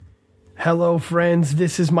Hello, friends.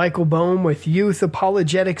 This is Michael Bohm with Youth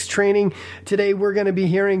Apologetics Training. Today, we're going to be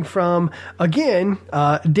hearing from, again,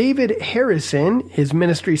 David Harrison, his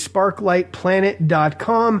ministry,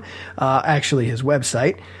 sparklightplanet.com, actually his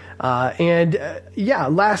website.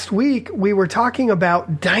 Last week we were talking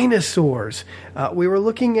about dinosaurs. We were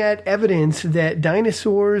looking at evidence that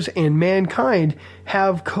dinosaurs and mankind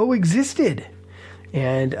have coexisted.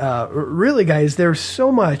 And really, guys, there's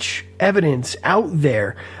so much evidence out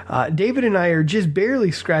there. David and I are just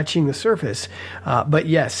barely scratching the surface. But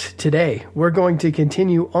yes, today we're going to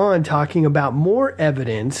continue on talking about more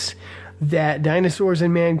evidence that dinosaurs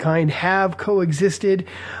and mankind have coexisted.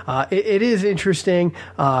 It is interesting.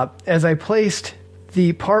 As I placed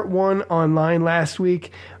the part 1 online last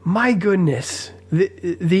week, my goodness,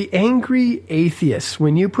 the angry atheists,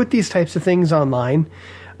 when you put these types of things online,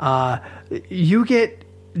 you get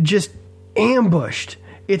just ambushed.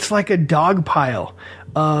 It's like a dog pile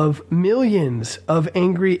of millions of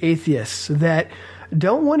angry atheists that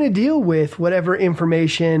don't want to deal with whatever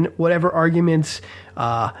information, whatever arguments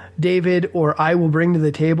David or I will bring to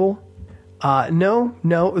the table.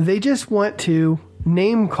 No, they just want to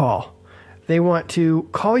name call. They want to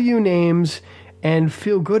call you names and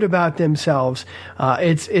feel good about themselves.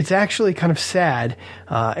 It's actually kind of sad.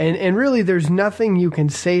 And really there's nothing you can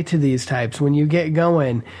say to these types when you get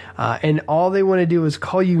going. And all they want to do is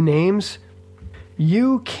call you names.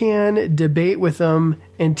 You can debate with them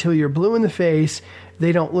until you're blue in the face.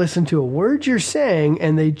 They don't listen to a word you're saying,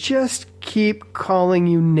 and they just keep calling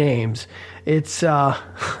you names. It's oh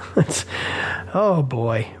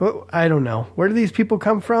boy, I don't know. Where do these people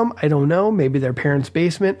come from? I don't know. Maybe their parents'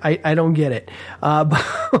 basement. I don't get it. But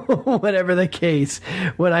whatever the case,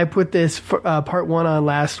 when I put this part 1 on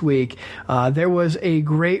last week, there was a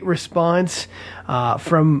great response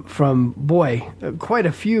from quite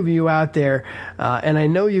a few of you out there, and I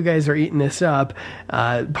know you guys are eating this up.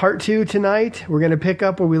 Part 2 tonight, we're going to pick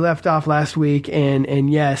up where we left off last week,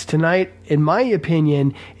 and yes, tonight, in my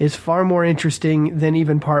opinion, is far more interesting than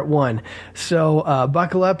even part 1. So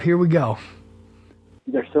buckle up, here we go.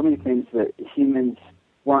 There's so many things that humans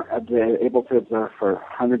weren't able to observe for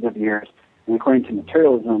hundreds of years, and according to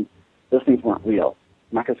materialism, those things weren't real.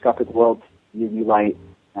 Microscopic worlds, UV light,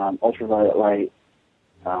 ultraviolet light,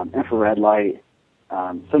 infrared light,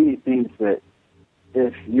 so many things that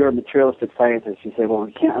if you're a materialistic scientist, you say, well,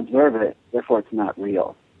 we can't observe it, therefore it's not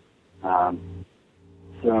real.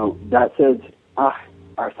 So that says, our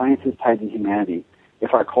science is tied to humanity.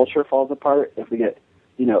 If our culture falls apart, if we get,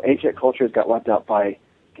 ancient cultures got wiped out by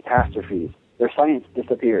catastrophes, their science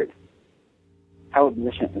disappeared. How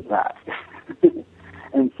omniscient is that?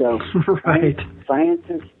 And so right.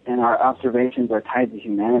 Scientists and our observations are tied to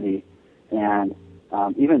humanity. And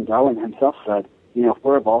even Darwin himself said, if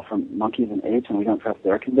we're evolved from monkeys and apes and we don't trust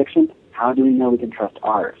their convictions, how do we know we can trust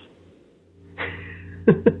ours?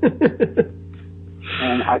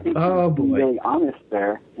 And I think he's being really honest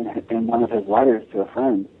there in one of his letters to a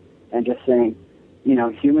friend, and just saying,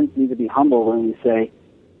 humans need to be humble when we say,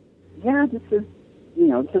 yeah, this is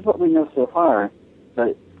what we know so far,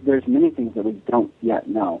 but there's many things that we don't yet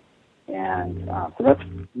know. And so that's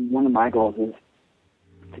one of my goals, is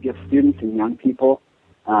to give students and young people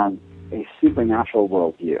a supernatural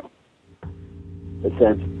worldview that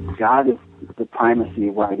says God is the primacy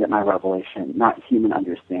where I get my revelation, not human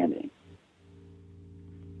understanding.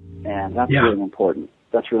 And that's really important.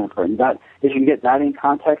 That's really important. That if you can get that in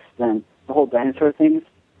context, then the whole dinosaur thing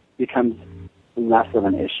becomes less of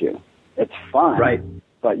an issue. It's fun, right?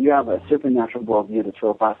 But you have a supernatural worldview that's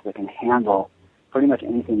robust that can handle pretty much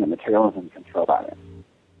anything that materialism can throw at it.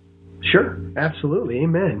 Sure, absolutely,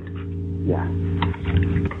 amen. Yeah.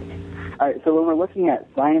 All right. So when we're looking at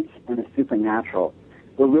science and the supernatural,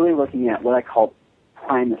 we're really looking at what I call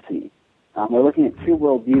primacy. We're looking at two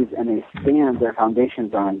worldviews, and they stand their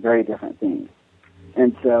foundations on very different things.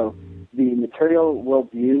 And so the material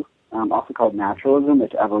worldview, also called naturalism,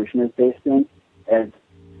 which evolution is based in,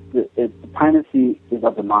 the primacy is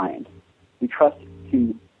of the mind. We trust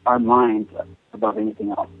our minds above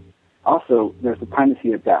anything else. Also, there's the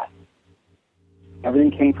primacy of death.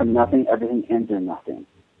 Everything came from nothing. Everything ends in nothing.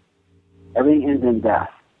 Everything ends in death.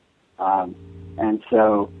 And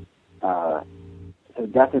so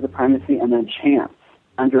death is a primacy, and then chance,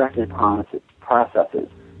 undirected processes,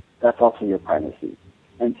 that's also your primacy.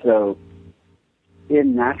 And so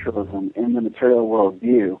in naturalism, in the material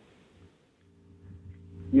worldview,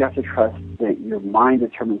 you have to trust that your mind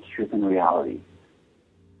determines truth and reality.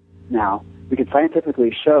 Now, we can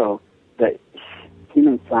scientifically show that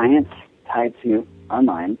human science tied to our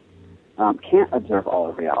minds can't observe all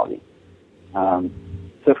of reality.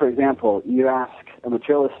 So, for example, you ask a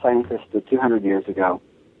materialist scientist did 200 years ago,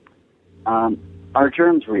 are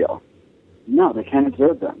germs real? No, they can't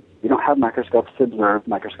observe them. We don't have microscopes to observe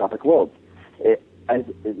microscopic worlds.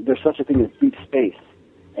 There's such a thing as deep space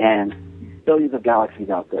and billions of galaxies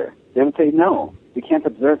out there. They would say, no, we can't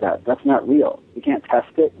observe that. That's not real. We can't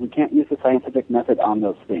test it. We can't use the scientific method on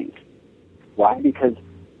those things. Why? Because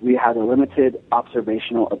we have a limited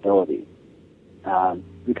observational ability.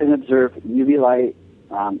 We can observe UV light,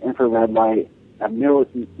 infrared light,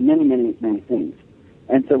 many things.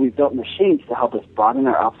 And so we've built machines to help us broaden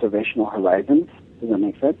our observational horizons. Does that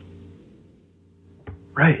make sense?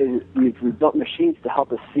 Right. So we've built machines to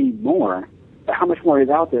help us see more, but how much more is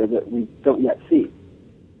out there that we don't yet see?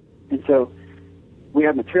 And so we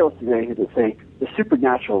have materialists today who say the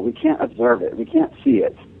supernatural, we can't observe it, we can't see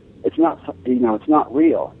it. It's not, it's not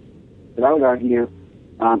real. But I would argue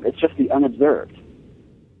it's just the unobserved.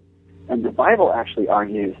 And the Bible actually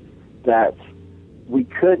argues that we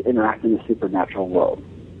could interact in the supernatural world.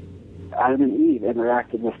 Adam and Eve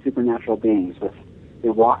interacted with supernatural beings. They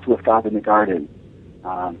walked with God in the garden.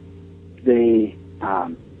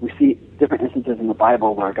 We see different instances in the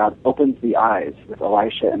Bible where God opens the eyes with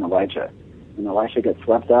Elisha and Elijah. When Elisha gets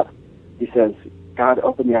swept up, he says, God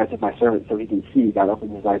opened the eyes of my servant so he can see. God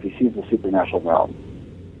opens his eyes, he sees the supernatural realm.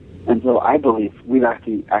 And so I believe we've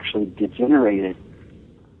actually degenerated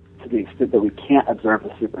to the extent that we can't observe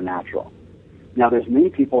the supernatural. Now, there's many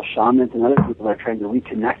people, shamans and other people, that are trying to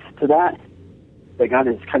reconnect to that, but God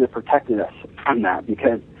has kind of protected us from that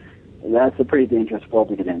because that's a pretty dangerous world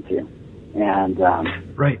to get into. And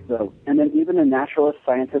right. So, and then even the naturalist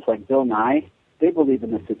scientists like Bill Nye, they believe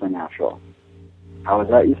in the supernatural. How is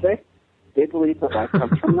that, you say? They believe that life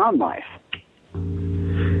comes from non-life.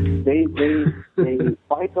 They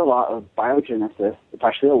fight the law of biogenesis. It's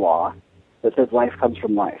actually a law that says life comes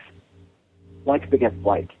from life. Like begets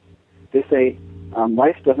like. They say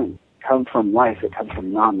life doesn't come from life, it comes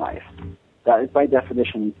from non-life. That is by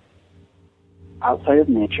definition outside of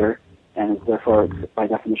nature and is therefore by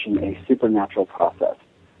definition a supernatural process.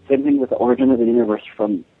 Same thing with the origin of the universe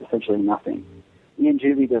from essentially nothing. Ian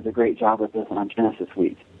Juby does a great job with this on Genesis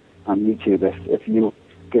Week on YouTube. If you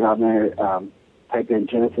get on there, type in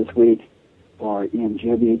Genesis Week or Ian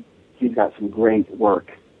Juby, he's got some great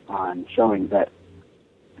work on showing that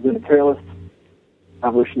the materialist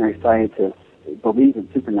evolutionary scientists believe in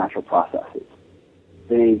supernatural processes.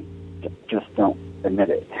 They just don't admit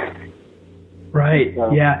it. Right,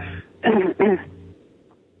 so, yeah.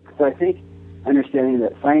 So I think understanding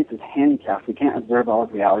that science is handicapped, we can't observe all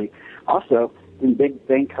of reality. Also, in Big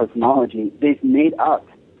Bang cosmology, they've made up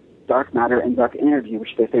dark matter and dark energy,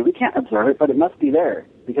 which they say we can't observe it, but it must be there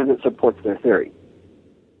because it supports their theory.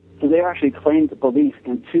 So they actually claimed belief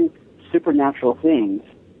in two supernatural things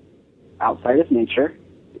outside of nature.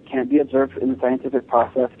 It can't be observed in the scientific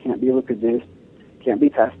process, can't be reproduced, can't be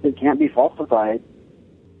tested, can't be falsified.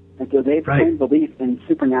 And so they've claimed belief in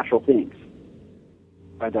supernatural things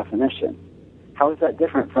by definition. How is that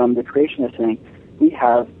different from the creationists saying we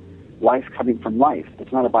have life coming from life?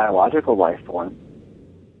 It's not a biological life form.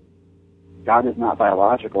 God is not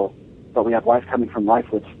biological, but we have life coming from life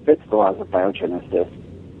which fits the laws of biogenesis.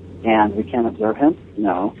 And we can't observe him?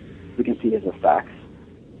 No. We can see his effects.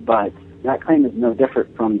 But that claim is no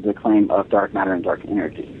different from the claim of dark matter and dark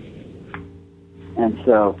energy. And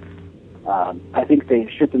so I think they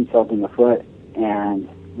shoot themselves in the foot and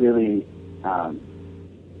really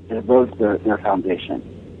it erodes their foundation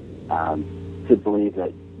to believe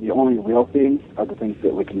that the only real things are the things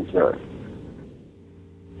that we can observe.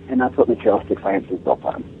 And that's what materialistic science is built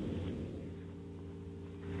on.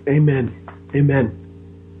 Amen. Amen.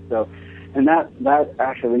 So, and that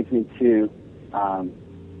actually leads me to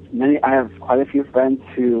I have quite a few friends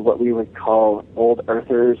who what we would call old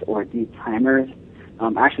earthers or deep timers.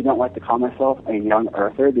 I actually don't like to call myself a young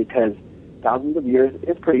earther because thousands of years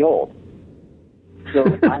is pretty old. So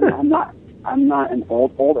I'm not an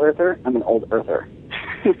old earther. I'm an old earther.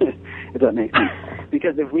 If that makes sense.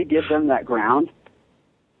 Because if we give them that ground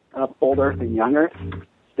of old earth and young earth,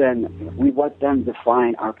 then we let them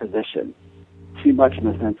define our position too much in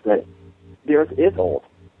the sense that the earth is old.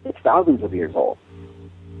 It's thousands of years old.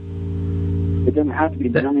 It doesn't have to be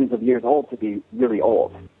millions of years old to be really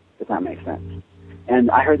old, if that makes sense.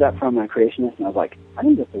 And I heard that from a creationist, and I was like, I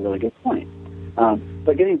think that's a really good point.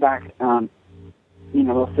 But getting back,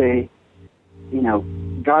 they'll say,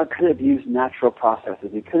 God could have used natural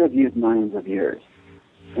processes. He could have used millions of years.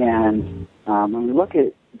 And when we look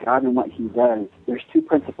at God and what he does, there's two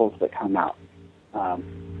principles that come out.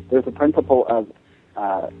 There's a principle of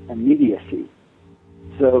immediacy.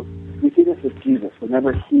 So we see this with Jesus.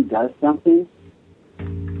 Whenever he does something,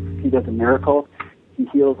 he does a miracle,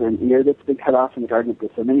 he heals an ear that's been cut off in the Garden of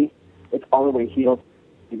Gethsemane. It's all the way healed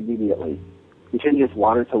immediately. He changes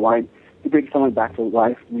water to wine. He brings someone back to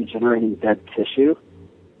life, regenerating dead tissue.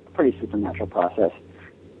 A pretty supernatural process.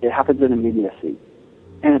 It happens in immediacy.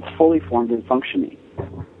 And it's fully formed and functioning.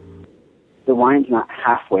 The wine's not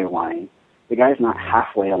halfway wine. The guy's not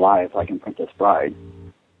halfway alive like in Princess Bride.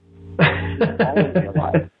 He's all the way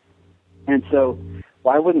alive. And so,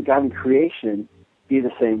 why wouldn't God in creation be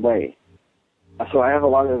the same way? So I have a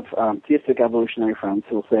lot of theistic evolutionary friends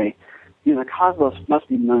who will say, the cosmos must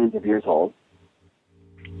be millions of years old.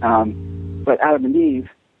 But Adam and Eve,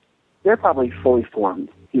 they're probably fully formed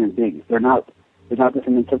human beings. They're not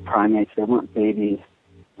descendants of primates. They weren't babies.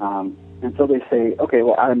 And so they say, okay,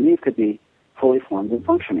 well, Adam and Eve could be fully formed and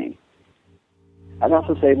functioning. I'd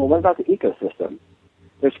also say, well, what about the ecosystem?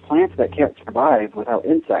 There's plants that can't survive without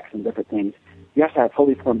insects and different things. You have to have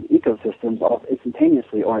fully formed ecosystems all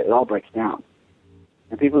instantaneously, or it all breaks down.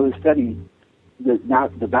 And people who study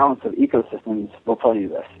the balance of ecosystems will tell you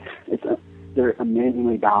this. They're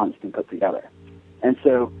amazingly balanced and put together. And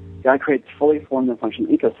so God creates fully formed and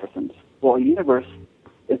functioning ecosystems. Well, a universe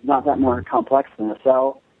is not that more complex than a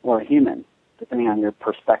cell or a human, depending on your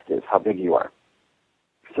perspective, how big you are.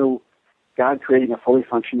 So God creating a fully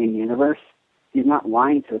functioning universe, he's not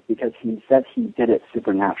lying to us because he said he did it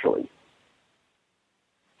supernaturally.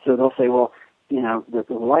 So they'll say, well, the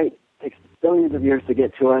light takes billions of years to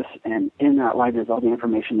get to us, and in that light is all the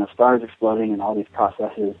information, the stars exploding and all these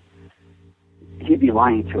processes. He'd be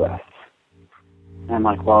lying to us. And I'm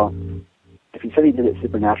like, well, if he said he did it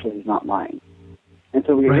supernaturally, he's not lying. And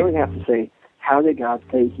so we really have to say, how did God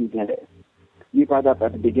say he did it? You brought up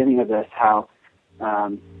at the beginning of this how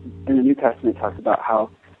in the New Testament it talks about how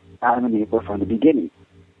Adam and Eve were from the beginning.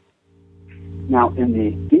 Now, in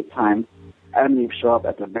the deep time, Adam and Eve show up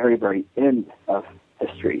at the very, very end of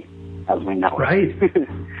history, as we know it.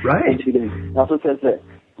 Right. It also says that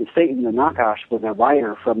Satan, the Nakash, was a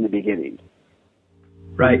liar from the beginning.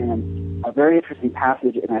 Right. And a very interesting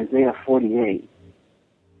passage in Isaiah 48.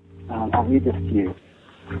 I'll read this to you.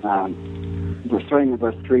 We're starting in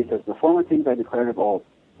verse 3. It says, "The former things I declared of old,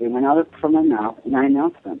 they went out from my mouth, and I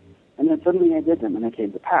announced them. And then suddenly I did them, and they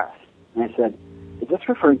came to pass. And I said, is this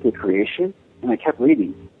referring to creation? And I kept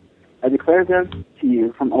reading. I declared them to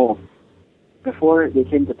you from old. Before they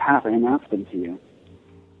came to pass, I announced them to you.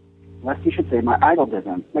 Lest you should say, my idol did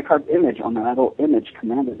them. My carved image on my idol image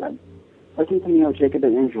commanded them. Listen to me, O Jacob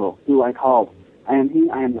and Israel, who I called. I am he,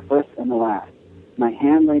 I am the first and the last. My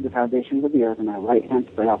hand laid the foundations of the earth, and my right hand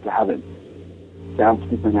spread out the heavens." Sounds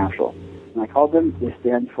supernatural. "When I called them, they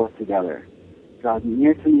stand forth together. Draw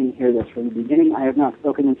near to me and hear this. From the beginning I have not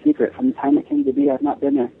spoken in secret. From the time it came to be, I have not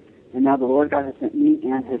been there. And now the Lord God has sent me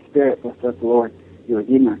and his Spirit, thus says the Lord, your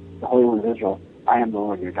Redeemer, the Holy One of Israel. I am the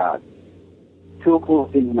Lord your God." Two cool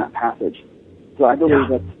things in that passage. So I believe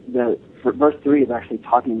that verse 3 is actually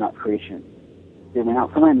talking about creation. They went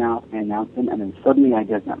out from my mouth, I announced them, and then suddenly I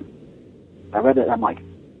did them. I read it, I'm like,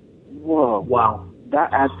 whoa. Wow.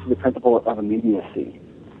 That adds to the principle of immediacy.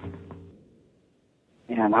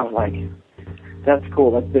 And I was like, that's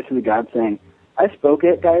cool. That's basically God saying, I spoke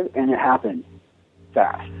it, guys, and it happened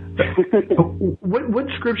fast. What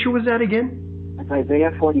scripture was that again? It's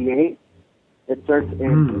Isaiah 48. It starts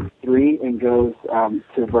in 3 and goes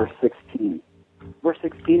to verse 16. Verse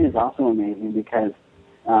 16 is also amazing because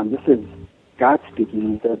this is God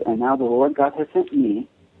speaking. He says, "And now the Lord God has sent me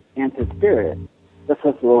and his Spirit. Thus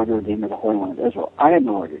says the Lord, your Redeemer, the Holy One of Israel. I am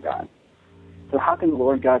the Lord your God." So how can the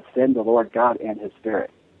Lord God send the Lord God and his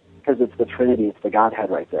Spirit? Because it's the Trinity, it's the Godhead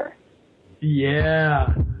right there.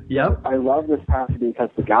 Yeah. Yep. I love this passage because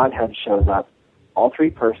the Godhead shows up, all three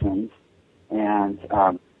persons, and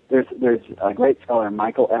there's a great scholar,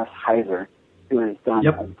 Michael S. Heiser, who has done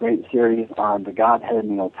a great series on the Godhead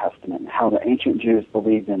in the Old Testament, how the ancient Jews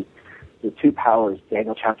believed in the two powers,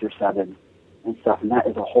 Daniel chapter 7 and stuff, and that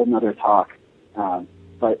is a whole nother talk.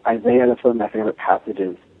 But Isaiah, that's one of my favorite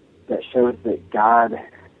passages that shows that God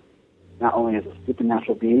not only is a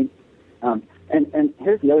supernatural being, and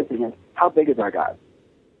here's the other thing is, how big is our God?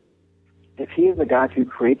 If he is a God who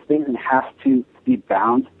creates things and has to be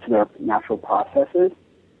bound to their natural processes,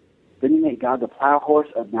 then you make God the plow horse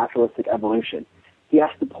of naturalistic evolution. He has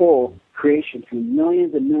to pull creation through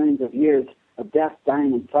millions and millions of years of death,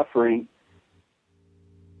 dying, and suffering.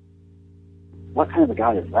 What kind of a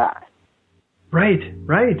God is that? Right.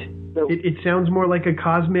 So, it sounds more like a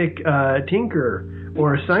cosmic tinker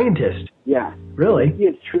or a scientist. Yeah. Really? He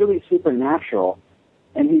is truly supernatural,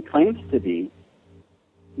 and he claims to be.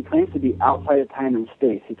 He claims to be outside of time and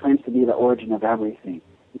space. He claims to be the origin of everything.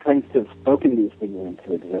 He claims to have spoken these things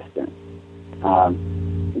into existence.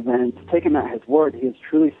 then to take him at his word, he is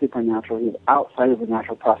truly supernatural. He is outside of the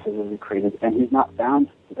natural processes he created, and he's not bound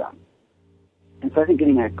to them. And so I think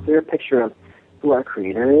getting a clear picture of who our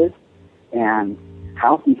Creator is and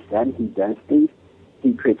how he said he does things,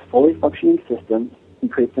 he creates fully functioning systems, he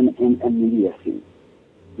creates them in immediacy.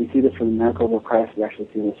 We see this from the miracles of Christ. We actually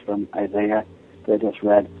see this from Isaiah that I just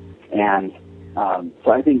read. And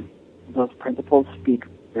so I think those principles speak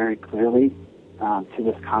very clearly to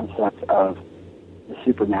this concept of the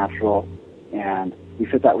supernatural. And we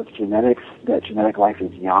fit that with genetics, that genetic life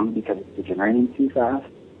is young because it's degenerating too fast.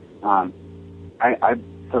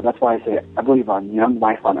 So that's why I say I believe on young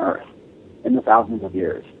life on Earth in the thousands of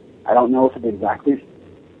years. I don't know if it's exactly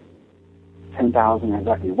 10,000 or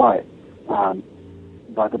exactly what,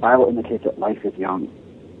 but the Bible indicates that life is young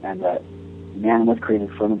and that man was created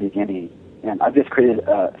from the beginning. And I've just created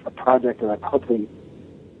a project that I'm hopefully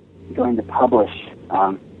going to publish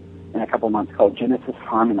in a couple months called Genesis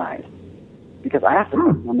Harmonized. Because I asked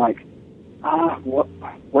him, I'm like,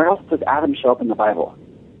 where else does Adam show up in the Bible?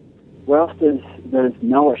 Where else does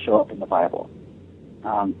Noah show up in the Bible?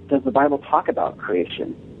 Does the Bible talk about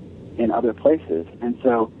creation in other places? And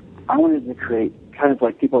so I wanted to create, kind of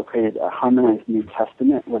like people created a harmonized New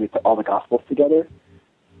Testament where they put all the Gospels together.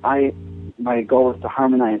 My goal is to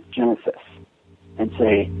harmonize Genesis and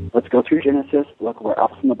say, let's go through Genesis, look where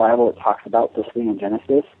else in the Bible it talks about this thing in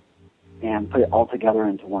Genesis, and put it all together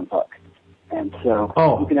into one book. And so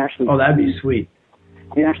you can actually... Oh, that'd be sweet.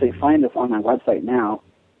 You can actually find this on my website now.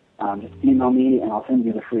 Just email me and I'll send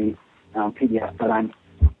you the free PDF. But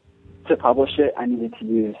to publish it, I needed to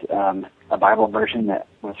use a Bible version that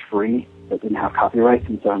was free, that didn't have copyrights,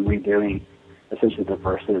 and so I'm redoing essentially the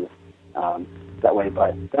verses that way.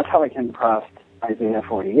 But that's how I came across Isaiah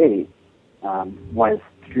 48, was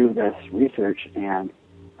through this research. And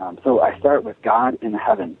so I start with God in the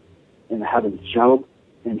heavens. In the heavens,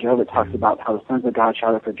 in Job it talks about how the sons of God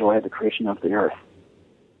shouted for joy at the creation of the earth.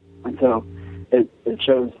 And so it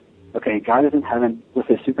shows, okay, God is in heaven with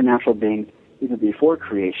his supernatural beings even before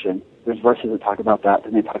creation. There's verses that talk about that,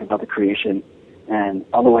 then they talk about the creation, and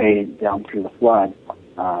all the way down through the flood.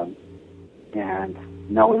 And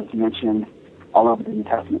Noah is mentioned all over the New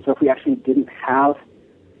Testament. So if we didn't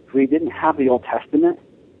have the Old Testament,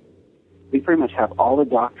 we pretty much have all the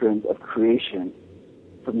doctrines of creation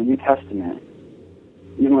from the New Testament,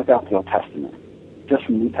 even without the Old Testament, just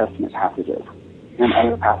from New Testament passages and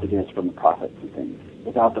other passages from the prophets and things,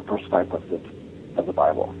 without the first 5 books of the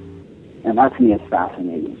Bible. And that to me is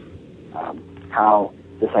fascinating, how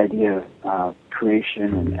this idea of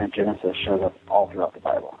creation and Genesis shows up all throughout the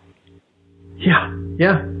Bible. Yeah.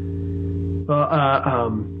 Well,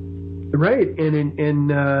 right. And in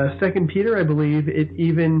 2 Peter, I believe, it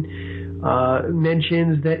even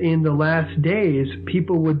mentions that in the last days,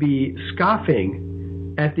 people would be scoffing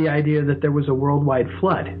at the idea that there was a worldwide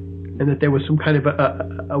flood and that there was some kind of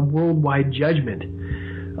a worldwide judgment.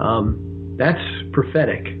 That's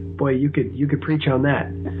prophetic. Boy, you could preach on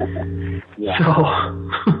that. Yeah.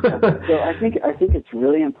 So I think it's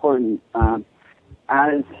really important,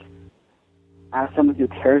 as someone who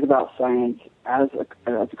cares about science, as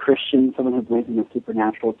a Christian, someone who believes in the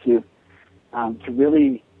supernatural, to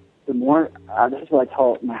really, the more, this is what I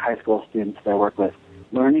tell my high school students that I work with,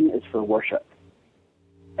 learning is for worship.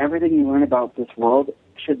 Everything you learn about this world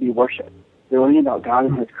should be worship. You're learning about God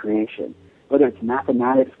and his creation. Whether it's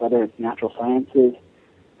mathematics, whether it's natural sciences,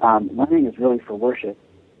 learning is really for worship.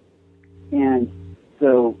 And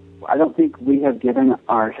so I don't think we have given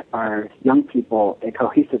our young people a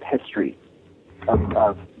cohesive history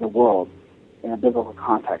of the world in a biblical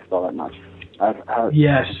context all that much.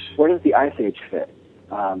 Yes. Where does the Ice Age fit?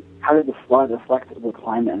 How did the flood affect the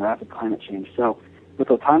climate and rapid climate change? So with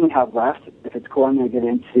the time we have left, if it's cool, I'm going to get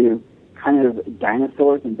into kind of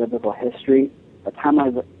dinosaurs in biblical history, a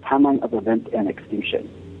timeline of events and extinction.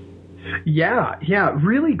 Yeah.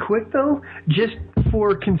 Really quick, though, just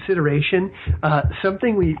for consideration,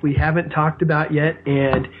 something we haven't talked about yet,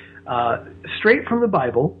 and straight from the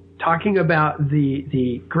Bible, talking about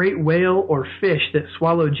the great whale or fish that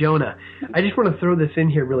swallowed Jonah. I just want to throw this in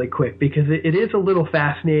here really quick because it is a little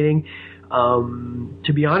fascinating.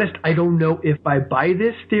 To be honest, I don't know if I buy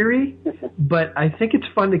this theory, but I think it's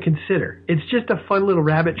fun to consider. It's just a fun little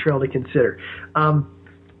rabbit trail to consider.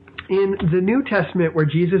 In the New Testament, where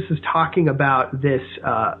Jesus is talking about this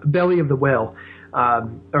belly of the whale,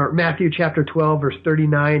 or Matthew chapter 12, verse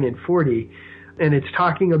 39 and 40, and it's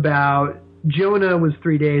talking about Jonah was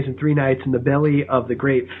 3 days and 3 nights in the belly of the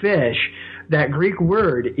great fish. That Greek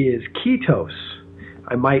word is ketos.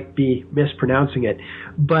 I might be mispronouncing it,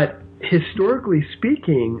 but historically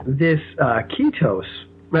speaking, this ketos,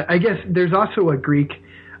 I guess there's also a Greek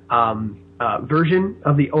version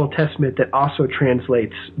of the Old Testament that also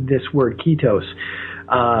translates this word ketos.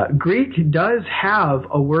 Greek does have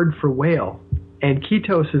a word for whale, and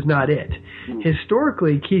ketos is not it.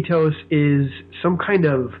 Historically, ketos is some kind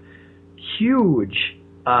of huge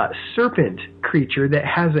serpent creature that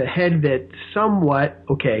has a head that somewhat,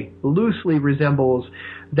 loosely resembles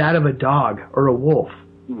that of a dog or a wolf.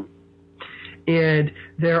 And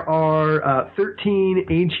there are 13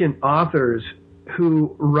 ancient authors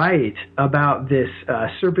who write about this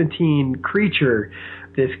serpentine creature,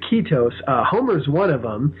 this ketos. Homer's one of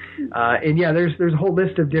them. And yeah, there's a whole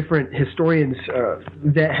list of different historians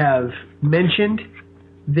that have mentioned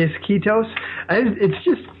this ketos. And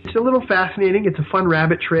it's a little fascinating. It's a fun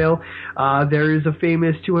rabbit trail. There is a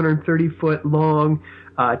famous 230-foot long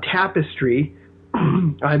tapestry.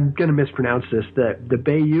 I'm going to mispronounce this. The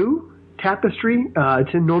Bayeux Tapestry.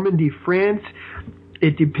 It's in Normandy, France.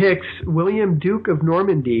 It depicts William, Duke of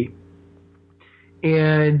Normandy,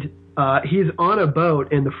 and he's on a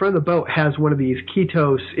boat, and the front of the boat has one of these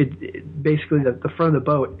ketos. Basically, the front of the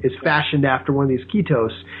boat is fashioned after one of these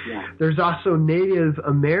ketos. Yeah. There's also Native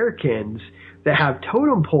Americans that have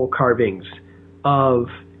totem pole carvings of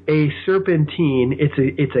a serpentine.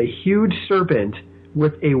 It's a huge serpent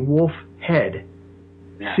with a wolf head,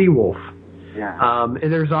 sea wolf. Yeah.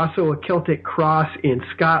 And there's also a Celtic cross in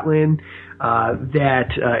Scotland that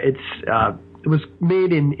it was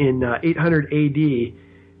made in 800 AD,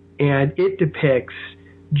 and it depicts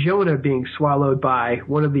Jonah being swallowed by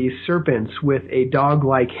one of these serpents with a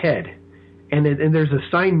dog-like head. And there's a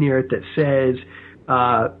sign near it that says,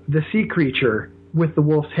 the sea creature with the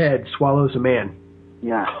wolf's head swallows a man.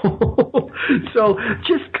 Yeah. So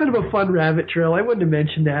just kind of a fun rabbit trail. I wanted to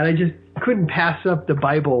mention that. I just couldn't pass up the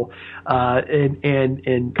Bible,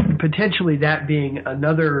 and potentially that being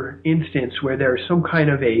another instance where there's some kind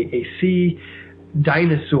of a sea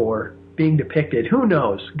dinosaur being depicted. Who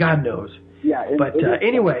knows? God knows. Yeah. But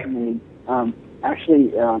anyway.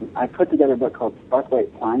 Actually, I put together a book called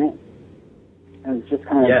Sparklight Planet. I was just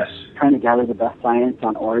kind of trying to gather the best science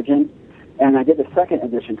on origin. And I did a second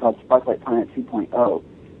edition called Sparklight Planet 2.0.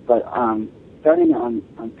 But starting on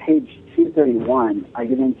page 231, I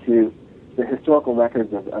get into the historical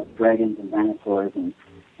records of dragons and dinosaurs, and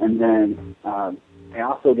then I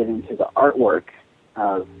also get into the artwork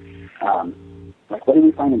of, what do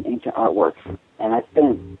we find in ancient artwork? And I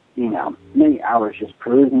spent, many hours just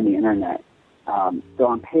perusing the internet. So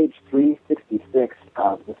on page 366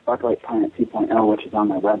 of the Sparklight Planet 2.0, which is on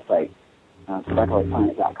my website,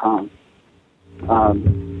 sparklightplanet.com,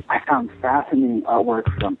 I found fascinating artwork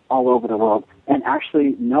from all over the world. And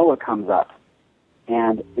actually, Noah comes up.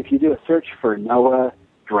 And if you do a search for Noah,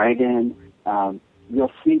 dragon,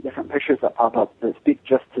 you'll see different pictures that pop up that speak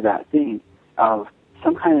just to that theme of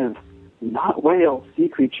some kind of not whale sea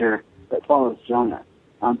creature that follows Jonah.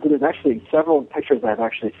 So there's actually several pictures I've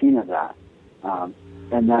actually seen of that.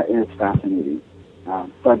 And that is fascinating.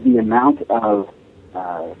 But the amount of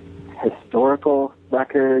historical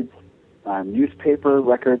records, newspaper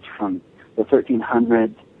records from the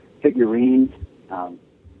 1300s, figurines,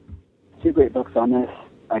 two great books on this,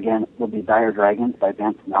 again, will be Dire Dragons by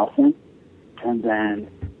Vance Nelson. And then,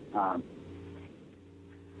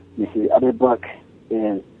 the other book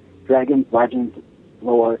is Dragons, Legends, and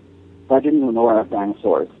Lore of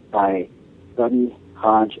Dinosaurs by Buddy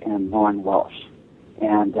Hodge and Lauren Welsh.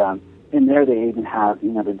 And in there they even have,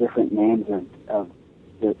 the different names of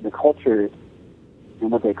the cultures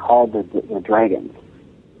and what they call the dragons.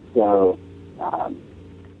 So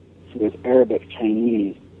there's Arabic,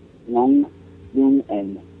 Chinese, Long, Lung,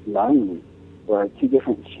 and Lang, or three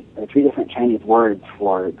different Chinese words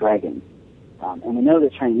for dragons. And we know the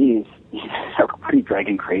Chinese are pretty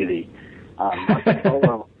dragon crazy.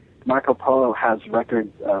 Marco Polo has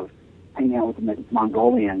records of hanging out with the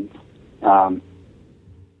Mongolians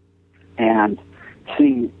and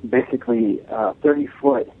seeing basically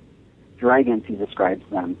 30-foot dragons, he describes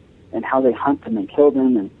them, and how they hunt them and kill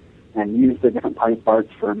them and use the different body parts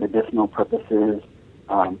for medicinal purposes.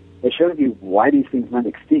 It shows you why these things went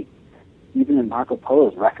extinct. Even in Marco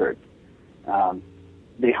Polo's records,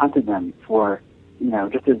 they hunted them for,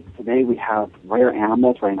 just as today we have rare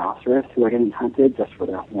animals, rhinoceros, who are getting hunted just for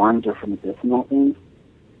their horns or for medicinal things.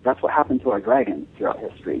 That's what happened to our dragons throughout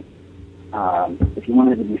history. If you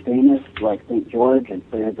wanted to be famous, like St. George and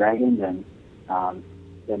slay a dragon, then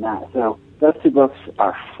that. So those two books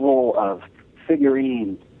are full of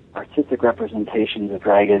figurines, artistic representations of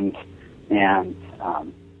dragons, and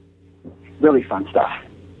really fun stuff.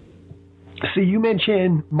 So you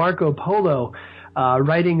mentioned Marco Polo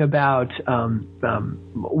writing about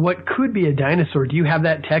what could be a dinosaur. Do you have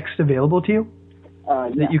that text available to you?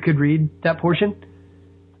 that you could read that portion?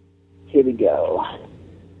 Here we go.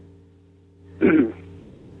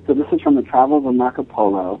 So this is from the Travels of Marco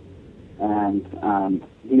Polo, and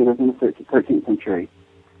he lived in the 13th century.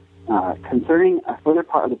 Concerning a further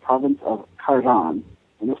part of the province of Kharzan,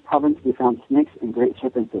 in this province we found snakes and great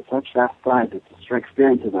serpents of such vast size as to strike fear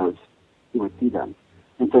into those who would see them,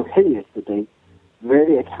 and so hideous that they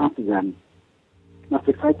very account of them must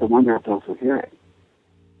excite the wonder of those who hear it.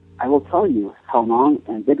 I will tell you how long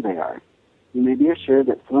and big they are. You may be assured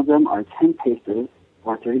that some of them are 10 paces,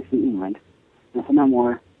 or 30 feet in length, and some are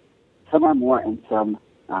more and some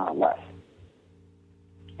less.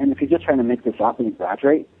 And if you're just trying to make this up and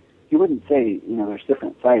exaggerate, you wouldn't say, there's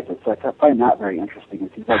different sizes, so that's probably not very interesting.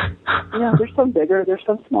 It's just like, there's some bigger, there's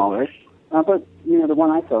some smaller, but, the one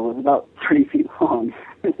I saw was about 30 feet long.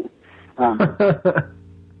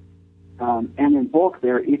 And in bulk,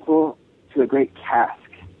 they're equal to a great cask,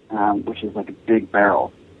 which is like a big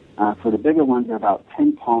barrel. For the bigger ones, they're about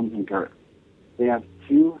 10 palms in girth. They have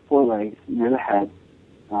 2 forelegs near the head,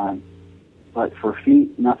 but for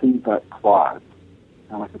feet, nothing but claws,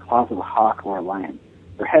 like the claws of a hawk or a lion.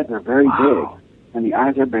 Their heads are very big, and the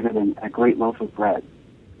eyes are bigger than a great loaf of bread.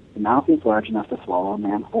 The mouth is large enough to swallow a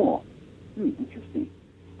man whole. Interesting.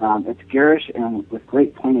 It's garish and with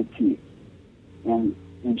great pointed teeth. And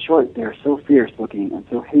in short, they are so fierce-looking and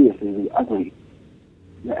so hideously ugly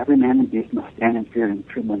that every man and beast must stand in fear and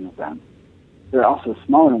trembling of them. There are also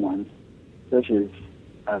smaller ones, such as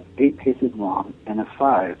of 8 paces long and of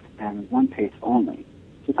 5 and 1 pace only.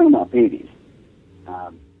 So we're talking about babies.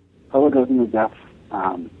 Polo goes into depth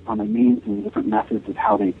on the means and different methods of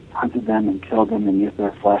how they hunted them and killed them and used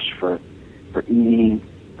their flesh for eating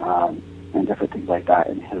and different things like that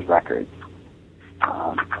in his records.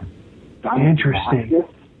 Interesting.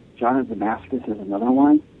 John of Damascus is another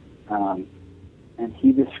one, and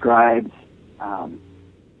he describes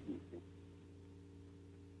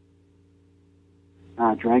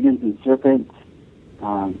dragons and serpents,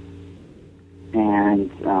 so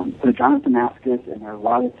John of Damascus and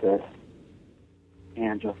Herodotus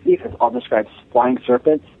and Josephus all describe flying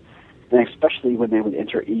serpents, and especially when they would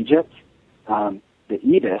enter Egypt, the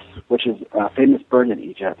ibis, which is a famous bird in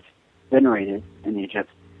Egypt, venerated in Egypt,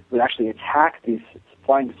 would actually attack these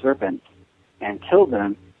flying serpents and kill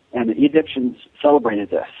them, and the Egyptians celebrated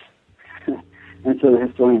this. And so the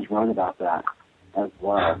historians wrote about that as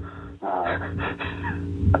well.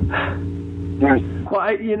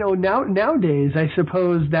 Nowadays, I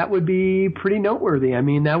suppose that would be pretty noteworthy. I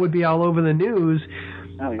mean, that would be all over the news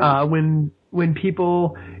when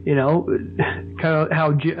people, kind of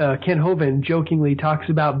how Ken Hovind jokingly talks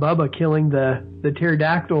about Bubba killing the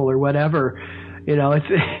pterodactyl or whatever.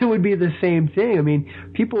 It would be the same thing. I mean,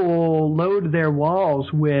 people will load their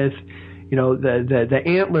walls with, the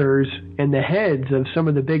antlers and the heads of some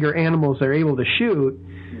of the bigger animals they're able to shoot.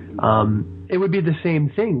 It would be the same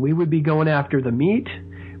thing. We would be going after the meat.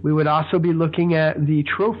 We would also be looking at the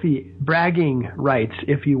trophy bragging rights,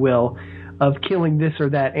 if you will, of killing this or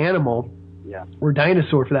that animal, or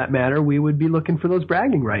dinosaur for that matter. We would be looking for those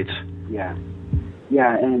bragging rights. Yeah,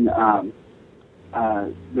 and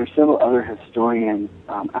there's several other historians.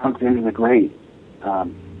 Alexander the Great,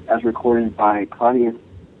 as recorded by Claudius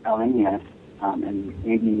Aulenius in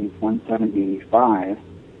AD 175,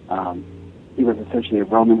 he was essentially a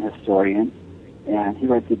Roman historian, and he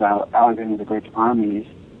writes about Alexander the Great's armies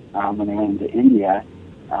when they went into India.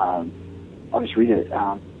 I'll just read it.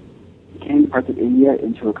 He came to parts of India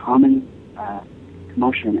into a common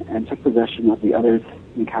commotion and took possession of the others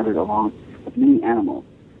he encountered along with many animals.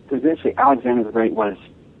 So eventually Alexander the Great was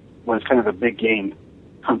kind of a big game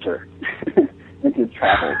hunter in his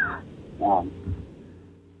travels.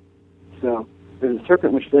 So there's a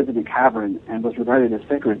serpent which lived in a cavern and was regarded as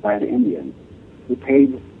sacred by the Indians, who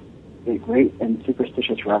paid a great and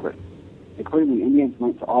superstitious reverence. Accordingly, Indians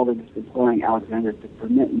went to all leagues imploring Alexander to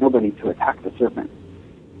permit nobody to attack the serpent.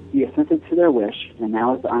 He assented to their wish, and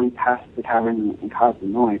now as the army passed the cavern and caused a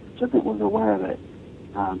noise, the serpent was aware of it,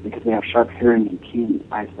 because they have sharp hearing and keen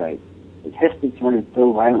eyesight. It hissed and snorted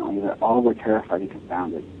so violently that all were terrified and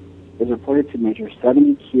confounded. It was reported to measure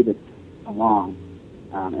 70 cubits long,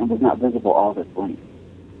 and was not visible all of its length.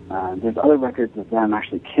 There's other records of them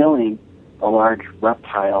actually killing a large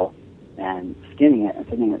reptile and skinning it and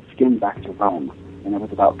sending its skin back to Rome, and it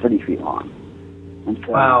was about 30 feet long. And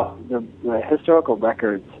so the historical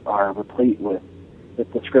records are replete with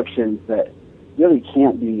descriptions that really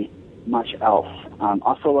can't be much else.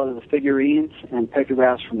 Also, a lot of the figurines and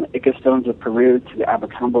pictographs from the Ica stones of Peru to the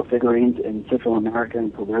Abacambo figurines in Central America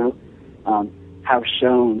and Peru have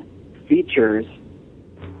shown features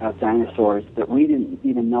of dinosaurs that we didn't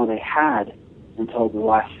even know they had until the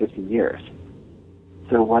last 50 years.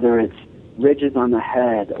 So whether it's ridges on the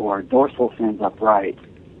head or dorsal fins upright,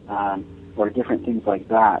 or different things like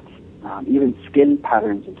that, even skin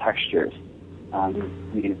patterns and textures,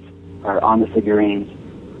 these are on the figurines.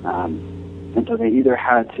 And so they either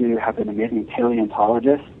had to have an amazing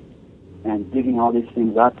paleontologist and digging all these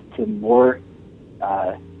things up to more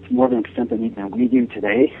of an extent than even we do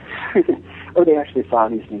today, or they actually saw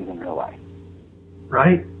these things in real life.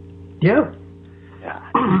 Right. Yeah. Yeah.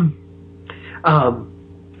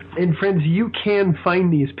 And friends, you can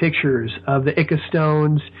find these pictures of the Ica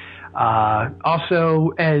stones.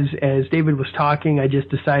 Also, as David was talking, I just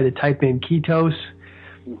decided to type in Kitos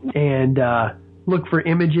and look for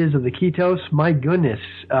images of the Kitos. My goodness,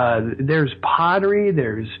 there's pottery,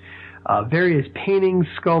 there's various paintings,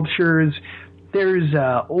 sculptures. There's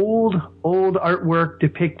old artwork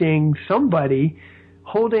depicting somebody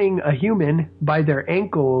holding a human by their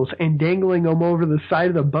ankles and dangling them over the side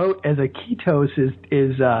of the boat as a Kitos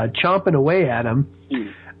is chomping away at him.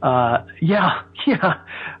 Yeah,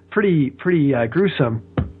 pretty gruesome.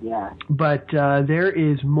 Yeah. But there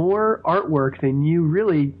is more artwork than you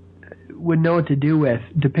really would know what to do with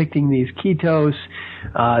depicting these Kitos.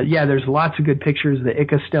 Yeah, there's lots of good pictures of the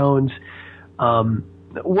Ica stones.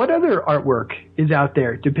 What other artwork is out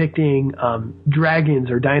there depicting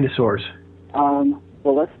dragons or dinosaurs?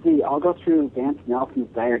 Well, let's see. I'll go through Vance Nelson's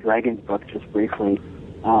Dire Dragons book just briefly.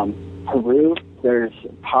 Peru, there's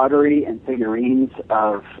pottery and figurines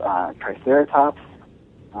of Triceratops,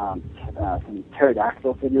 some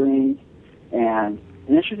pterodactyl figurines. And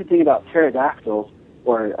an interesting thing about pterodactyls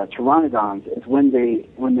or pteranodons is when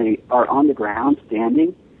they are on the ground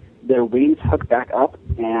standing, their wings hook back up,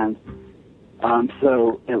 and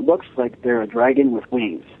so it looks like they're a dragon with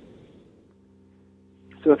wings.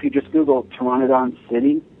 So if you just Google pteranodon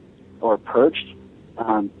sitting or perched,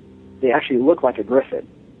 they actually look like a griffin.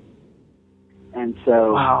 And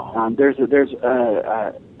so wow. There's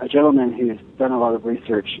a gentleman who's done a lot of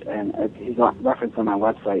research, and he's referenced on my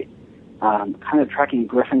website, kind of tracking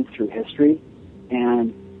griffins through history.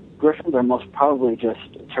 And griffins are most probably just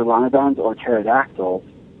pteranodons or pterodactyls,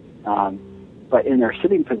 but in their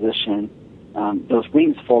sitting position, those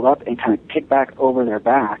wings fold up and kind of kick back over their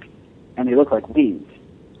back, and they look like wings.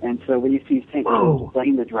 And so when you see St. James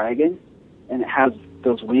slaying the dragon, and it has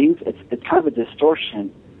those wings, it's kind of a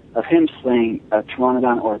distortion of him slaying a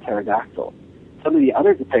pteranodon or a pterodactyl. Some of the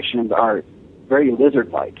other depictions are very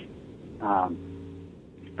lizard-like.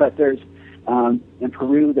 But there's, in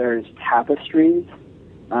Peru, there's tapestries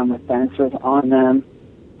with dinosaurs on them.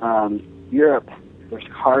 Europe, there's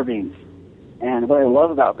carvings. And what I love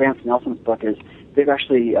about Vance Nelson's book is they've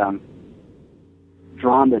actually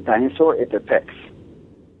drawn the dinosaur it depicts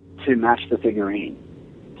to match the figurine.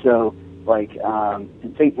 So, like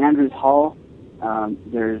in St. Andrew's Hall,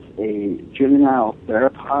 there's a juvenile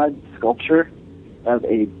theropod sculpture of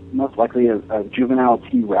most likely a juvenile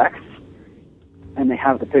T-Rex, and they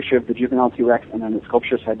have the picture of the juvenile T-Rex and then the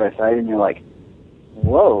sculpture side by side, and you're like,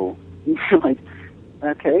 whoa. You're like,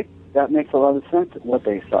 okay, that makes a lot of sense what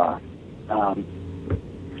they saw.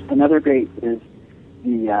 Another great is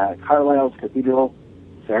the Carlisle's Cathedral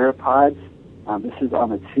theropods. This is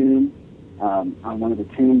on a tomb, on one of the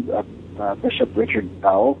tombs of Bishop Richard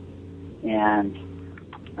Bell. And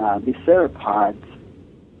these theropods,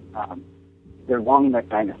 they're long-necked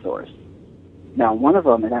dinosaurs. Now, one of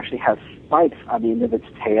them, it actually has spikes on the end of its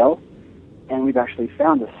tail, and we've actually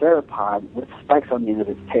found a theropod with spikes on the end of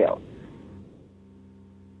its tail.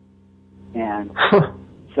 And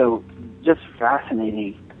so, just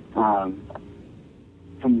fascinating.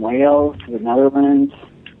 From Wales to the Netherlands,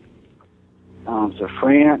 so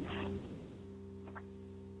France.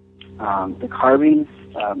 The carvings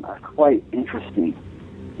are quite interesting.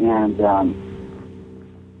 And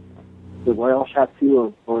the Royal Chateau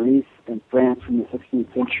of Boris in France from the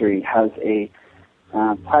 16th century has a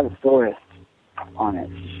Platysaurus on it.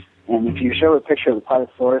 And if you show a picture of the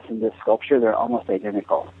Platysaurus in this sculpture, they're almost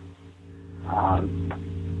identical.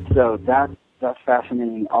 So that's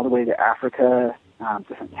fascinating. All the way to Africa,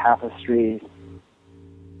 different tapestries.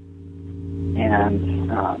 And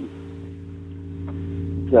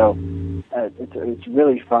so it's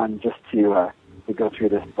really fun just to go through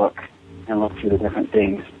this book and look through the different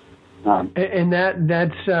things. And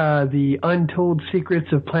that's the Untold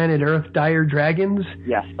Secrets of Planet Earth, Dire Dragons?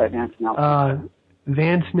 Yes, by Vance Nelson.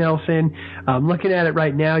 Vance Nelson. I'm looking at it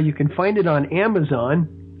right now. You can find it on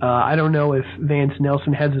Amazon. I don't know if Vance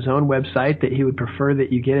Nelson has his own website that he would prefer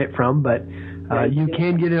that you get it from, but you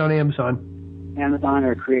can get it on Amazon. Amazon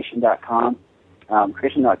or Creation.com.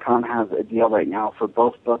 Creation.com has a deal right now for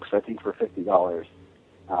both books, I think, for $50.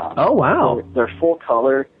 Oh, wow. They're full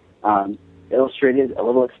color, illustrated, a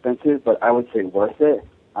little expensive, but I would say worth it.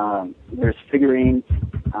 There's figurines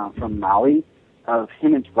from Maui of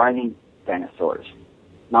him riding dinosaurs,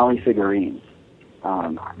 Maui figurines,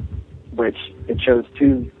 which it shows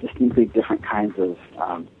two distinctly different kinds of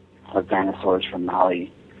dinosaurs from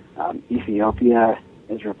Maui. Ethiopia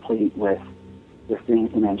is replete with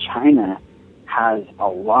things, and then China has a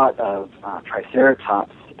lot of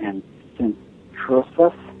Triceratops and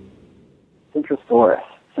Centrosaurus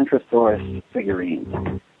figurines.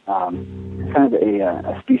 Kind of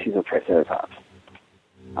a species of Triceratops.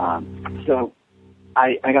 So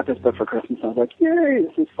I got this book for Christmas. I was like, yay,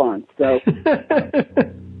 this is fun. So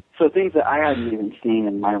so things that I hadn't even seen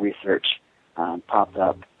in my research popped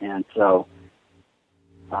up, and so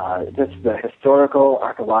just the historical,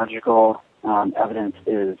 archaeological evidence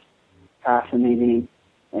is fascinating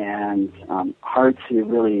and hard to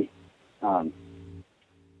really.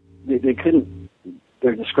 They couldn't.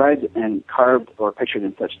 They're described and carved or pictured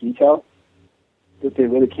in such detail that they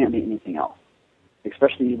really can't be anything else.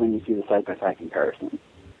 Especially when you see the side-by-side comparison.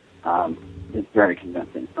 It's very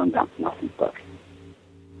convincing from Bounce Nelson's book.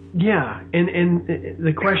 Yeah, and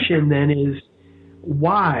the question then is,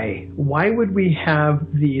 why? Why would we have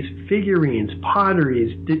these figurines,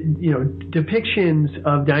 potteries, depictions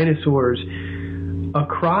of dinosaurs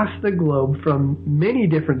across the globe from many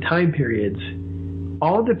different time periods,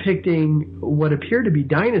 all depicting what appear to be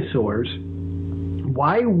dinosaurs?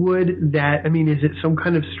 Why would that? I mean, is it some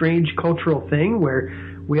kind of strange cultural thing where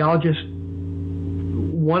we all just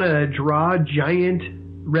want to draw giant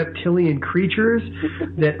reptilian creatures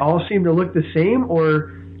that all seem to look the same,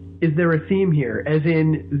 or is there a theme here, as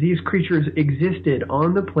in these creatures existed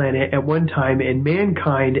on the planet at one time and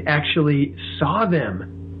mankind actually saw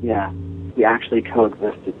them? Yeah, we actually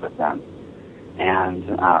coexisted with them. And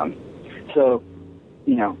so,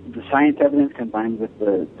 the science evidence combined with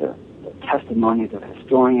the testimonies of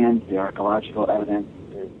historians, the archaeological evidence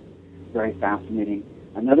is very fascinating.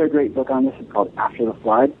 Another great book on this is called After the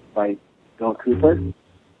Flood by Bill Cooper.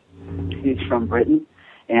 He's from Britain,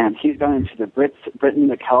 and he's gone into the Britain,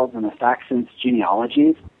 the Celts, and the Saxons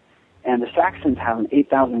genealogies. And the Saxons have an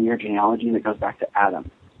 8,000-year genealogy that goes back to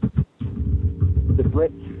Adam. The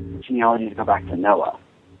Brits' genealogies go back to Noah.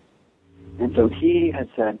 And so he had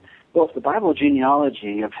said, well, if the Bible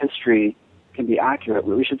genealogy of history can be accurate,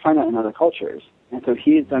 we should find out in other cultures. And so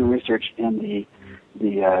he's done research in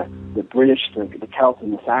the British, the Celts,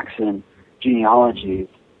 and the Saxon genealogies,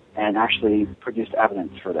 and actually produced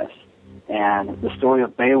evidence for this. And the story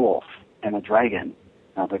of Beowulf and the dragon,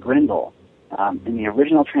 the Grendel, in the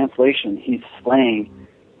original translation, he's slaying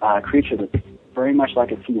a creature that's very much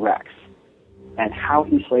like a T-Rex. And how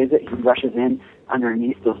he slays it, he rushes in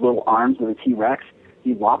underneath those little arms of the T-Rex,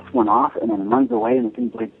 he lops one off and then runs away, and the thing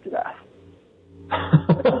bleeds to death.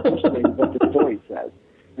 That's essentially what the story says.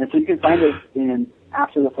 And so you can find it in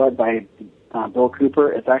After the Flood by Bill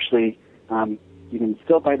Cooper. It's actually, you can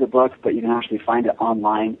still buy the book, but you can actually find it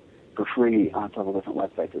online for free on several different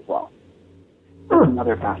websites as well. It's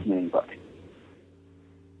another fascinating book.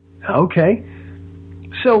 Okay.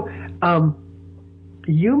 So,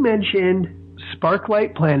 you mentioned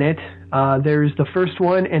Sparklight Planet. There's the first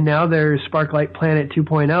one, and now there's Sparklight Planet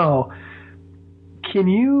 2.0. Can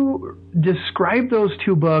you describe those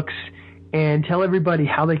two books and tell everybody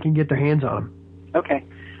how they can get their hands on them? Okay.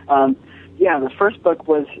 The first book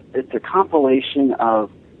it's a compilation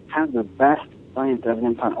of kind of the best science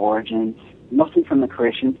evidence on origins, mostly from the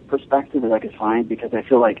creation perspective that I could find, because I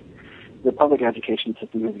feel like the public education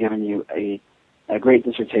system has given you a great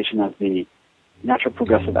dissertation of the natural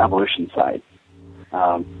progressive evolution side.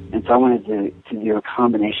 And so I wanted to do a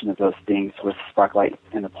combination of those things with Sparklight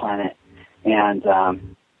and the Planet. And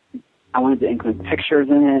I wanted to include pictures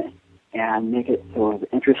in it and make it so it was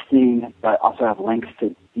interesting, but also have links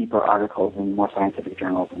to deeper articles and more scientific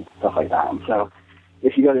journals and stuff like that. And so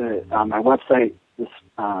if you go to my website,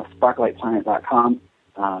 sparklightplanet.com,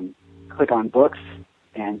 click on books,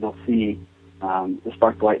 and you'll see the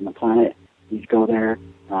Sparklight and the Planet. You go there,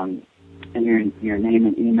 enter your name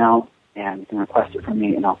and email, and you can request it from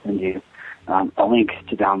me, and I'll send you a link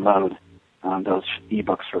to download those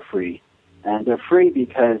ebooks for free. And they're free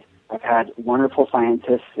because I've had wonderful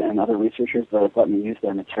scientists and other researchers that have let me use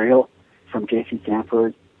their material, from J.C.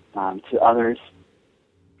 Sanford to others.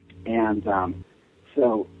 And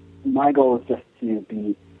so my goal is just to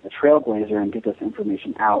be a trailblazer and get this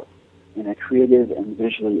information out in a creative and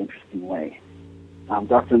visually interesting way.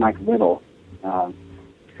 Dr. Mike Little,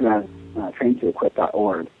 who has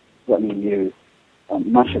traintoequip.org, let me use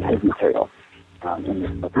much of his material in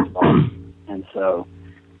this book as well. And so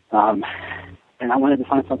And I wanted to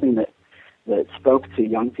find something that spoke to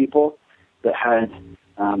young people, that had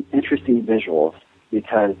interesting visuals,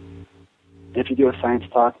 because if you do a science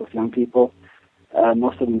talk with young people,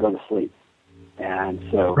 most of them go to sleep. And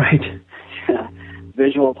so right.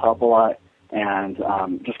 visuals help a lot, and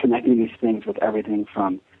just connecting these things with everything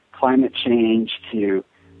from climate change to,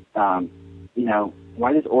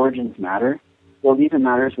 why does origins matter? Well, it even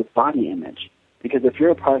matters with body image, because if you're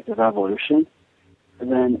a product of evolution,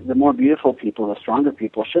 then the more beautiful people, the stronger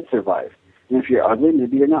people should survive. And if you're ugly,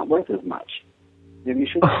 maybe you're not worth as much. Maybe you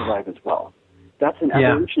shouldn't survive as well. That's an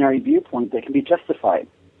evolutionary viewpoint that can be justified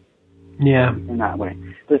in that way.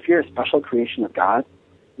 But if you're a special creation of God,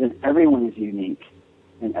 then everyone is unique,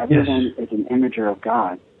 and everyone is an imager of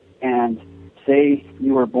God. And say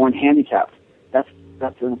you were born handicapped, that's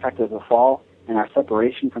an effect of the fall and our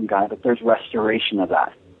separation from God, but there's restoration of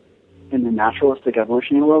that. In the naturalistic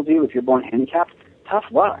evolutionary worldview, if you're born handicapped, tough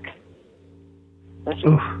luck. That's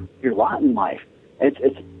just your lot in life.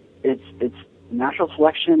 It's natural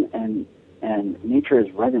selection, and nature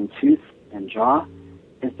is red in tooth and jaw,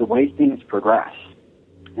 is the way things progress.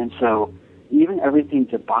 And so even everything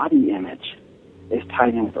to body image is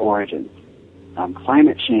tied in with origins.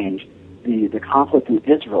 Climate change, the conflict in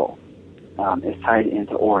Israel is tied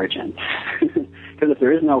into origins. Because if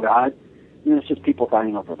there is no God, then it's just people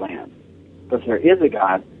fighting over land. But if there is a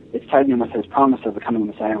God, it's tied in with his promise of becoming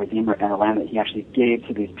the Messiah and Redeemer and a land that he actually gave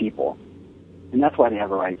to these people. And that's why they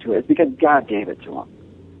have a right to it. It's because God gave it to them.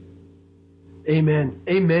 Amen.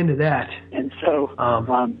 Amen to that. And so,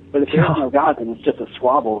 but if there is no God, then it's just a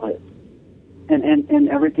squabble. And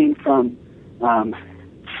everything from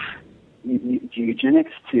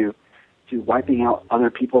eugenics to wiping out other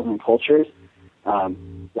peoples and cultures,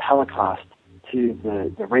 the Holocaust, to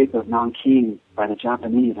the rape of Nanking by the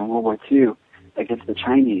Japanese in World War II against the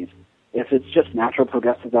Chinese. If it's just natural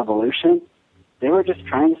progressive evolution, they were just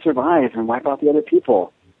trying to survive and wipe out the other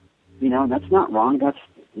people. And that's not wrong. That's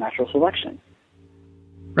natural selection.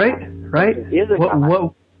 Right. It is a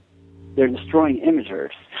God. They're destroying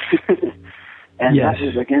imagers. And that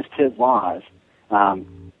is against his laws.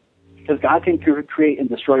 Because God can create and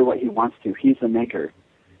destroy what he wants to. He's the maker.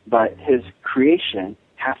 But his creation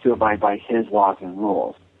has to abide by his laws and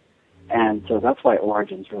rules. And so that's why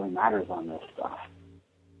origins really matters on this stuff.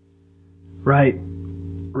 Right.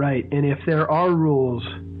 And if there are rules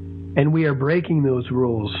and we are breaking those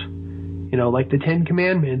rules, like the 10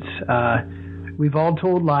 Commandments, we've all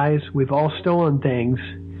told lies, we've all stolen things,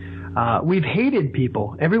 we've hated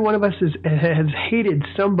people. Every one of us has hated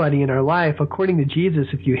somebody in our life. According to Jesus,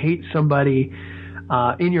 if you hate somebody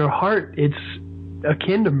in your heart, it's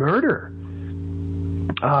akin to murder.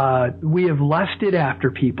 We have lusted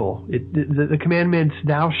after people. The commandments,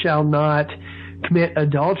 thou shalt not commit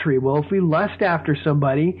adultery. Well, if we lust after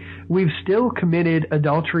somebody, we've still committed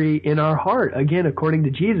adultery in our heart, again, according to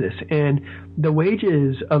Jesus. And the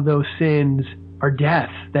wages of those sins are death.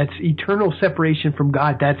 That's eternal separation from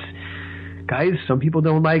God. Guys, some people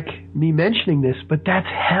don't like me mentioning this, but that's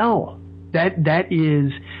hell. That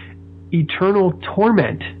is eternal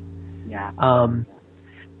torment. Yeah.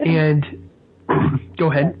 And go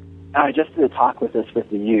ahead. I just did a talk with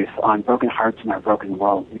the youth on broken hearts in our broken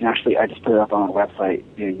world. You can I just put it up on our website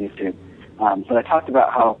via YouTube. But I talked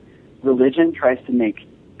about how religion tries to make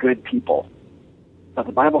good people, but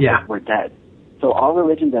the Bible says we're dead. So all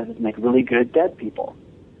religion does is make really good dead people.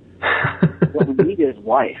 What we need is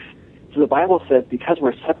life. So the Bible says because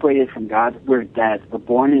we're separated from God, we're dead. We're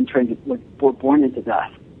born into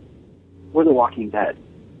death. We're the walking dead.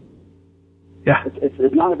 Yeah.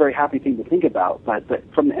 It's not a very happy thing to think about, but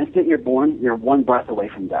from the instant you're born, you're one breath away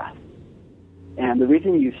from death. And the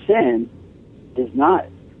reason you sin is not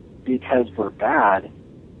because we're bad,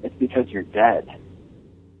 it's because you're dead.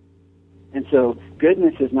 And so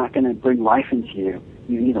goodness is not going to bring life into you.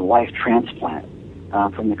 You need a life transplant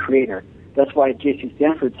from the Creator. That's why J.C.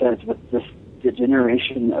 Stanford says with this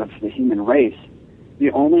degeneration of the human race,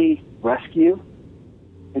 the only rescue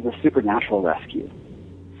is a supernatural rescue.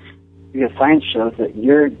 Because science shows that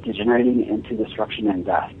you're degenerating into destruction and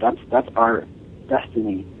death. That's our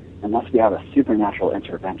destiny unless we have a supernatural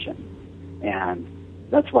intervention. And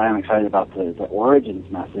that's why I'm excited about the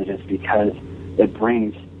origins message, is because it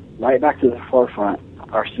brings right back to the forefront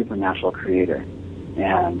our supernatural Creator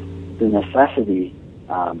and the necessity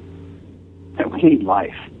that we need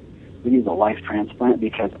life. We need the life transplant,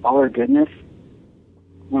 because all our goodness,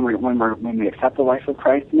 when we accept the life of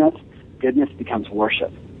Christ in us, goodness becomes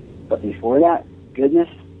worship. But before that, goodness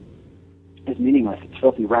is meaningless. It's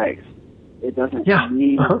filthy rags. It doesn't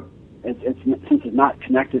need. Since it's not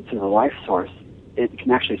connected to the life source, it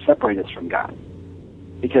can actually separate us from God.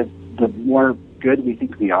 Because the more good we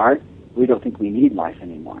think we are, we don't think we need life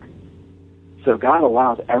anymore. So God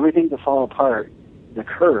allows everything to fall apart, the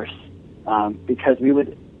curse, because we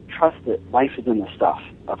would trust that life is in the stuff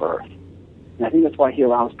of earth. And I think that's why he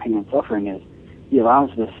allows pain and suffering, is he allows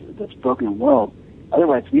this broken world.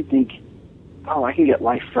 Otherwise, we think, oh, I can get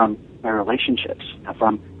life from my relationships,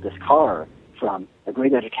 from this car, from a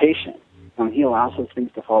great education. And when he allows those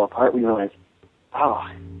things to fall apart, we realize, oh,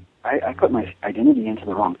 I put my identity into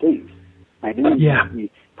the wrong things. My identity should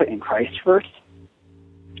be put in Christ first.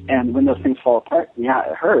 And when those things fall apart, yeah,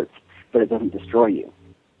 it hurts, but it doesn't destroy you.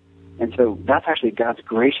 And so that's actually God's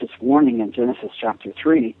gracious warning in Genesis chapter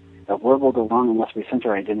 3 of where we'll go wrong unless we center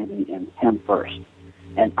our identity in him first.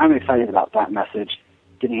 And I'm excited about that message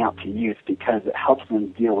getting out to youth because it helps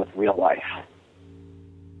them deal with real life.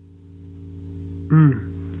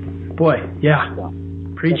 Boy, yeah. So,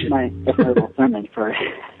 preach that's my little sermon for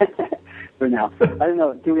now. I don't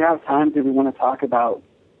know, do we have time? Do we want to talk about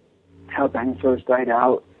how dinosaurs died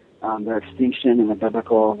out, their extinction in the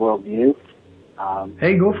biblical worldview?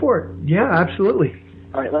 Hey, go for it. Yeah, absolutely.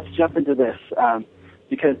 All right, let's jump into this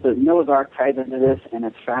because the Noah's Ark ties into this, and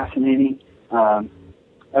it's fascinating.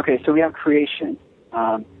 Okay, so we have creation.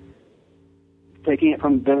 Taking it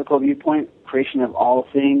from a biblical viewpoint, creation of all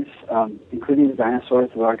things, including the dinosaurs,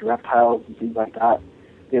 the large reptiles, and things like that.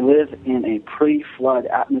 They live in a pre-flood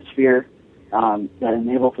atmosphere that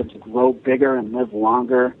enables them to grow bigger and live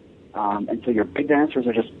longer. And so your big dinosaurs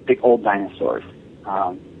are just big old dinosaurs.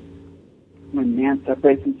 When man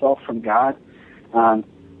separates himself from God,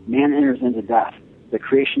 man enters into death. The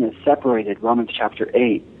creation is separated, Romans chapter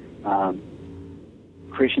 8.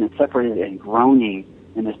 Creation is separated and groaning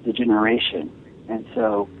in this degeneration. And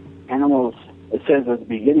so animals, it says at the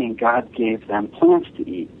beginning, God gave them plants to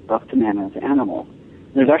eat, both to man and to animals.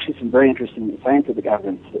 There's actually some very interesting scientific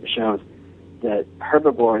evidence that shows that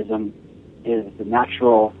herbivorism is the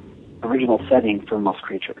natural original setting for most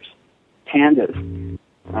creatures. Pandas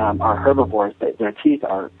are herbivores, but their teeth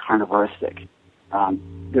are carnivoristic.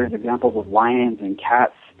 There's examples of lions and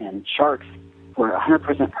cats and sharks who are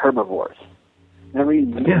 100% herbivores. Never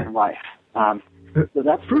eaten meat in their life. So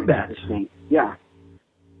that's fruit bats. Interesting. Yeah.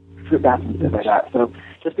 Fruit bats and stuff like that. So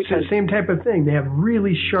just because... It's the same type of thing. They have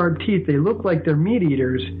really sharp teeth. They look like they're meat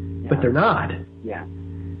eaters, but they're not. Yeah.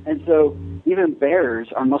 And so even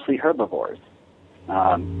bears are mostly herbivores,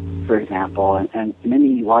 for example, and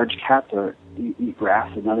many large cats eat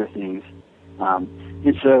grass and other things.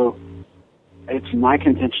 And so it's my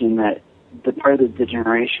contention that the part of the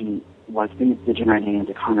degeneration was things degenerating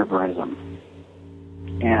into carnivorism.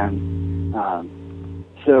 And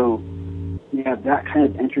so you have that kind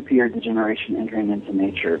of entropy or degeneration entering into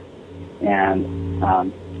nature. And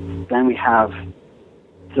then we have,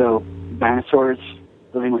 so dinosaurs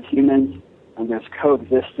living with humans, and there's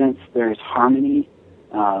coexistence, there's harmony,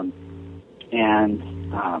 and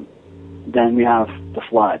then we have the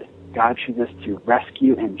flood. God chooses to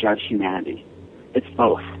rescue and judge humanity. It's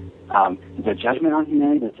both. It's a judgment on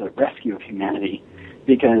humanity, it's a rescue of humanity,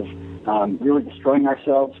 because we were destroying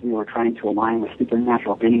ourselves. We were trying to align with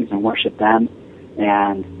supernatural beings and worship them,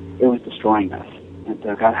 and it was destroying us. And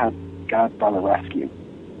so God brought a rescue.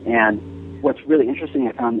 And what's really interesting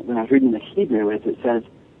I found when I was reading the Hebrew is it says,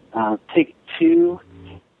 take 2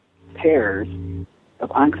 pairs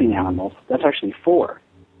of unclean animals. That's actually 4.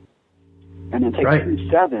 And then take 2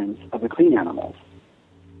 sevens of the clean animals.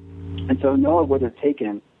 And so Noah would have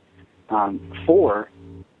taken 4,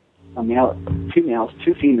 a male, 2 males,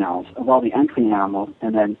 2 females of all the unclean animals,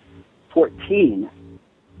 and then 14,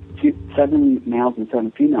 7 males and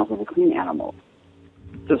 7 females of the clean animals.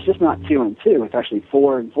 So it's just not 2 and 2, it's actually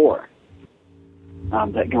 4 and 4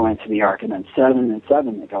 that go into the ark, and then 7 and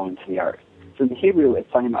 7 that go into the ark. So in the Hebrew, it's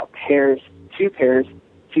talking about pairs, 2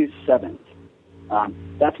 sevens.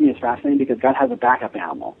 That to me is fascinating because God has a backup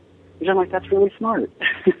animal, which I'm like, that's really smart.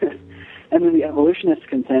 And then the evolutionists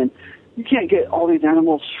contend, you can't get all these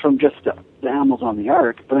animals from just the animals on the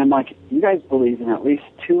ark. But I'm like, you guys believe in at least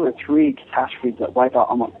 2 or 3 catastrophes that wipe out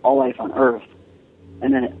almost all life on Earth,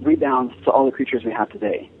 and then it rebounds to all the creatures we have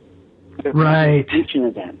today. Right. Extinction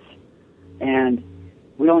events. And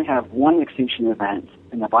we only have one extinction event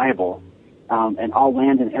in the Bible, and all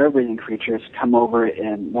land and air-breathing creatures come over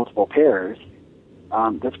in multiple pairs.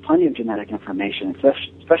 There's plenty of genetic information,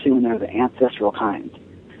 especially when they're the ancestral kinds.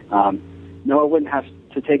 Noah wouldn't have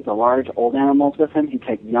to take the large old animals with him. He'd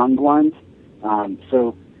take young ones.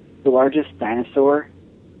 So the largest dinosaur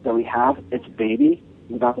that we have, its baby,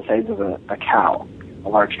 is about the size of a cow, a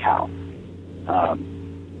large cow.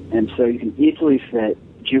 And so you can easily fit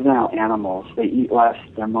juvenile animals. They eat less,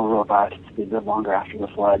 they're more robust, they live longer after the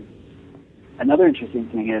flood. Another interesting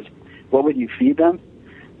thing is what would you feed them?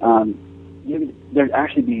 There'd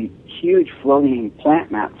actually be huge floating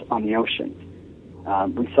plant mats on the ocean.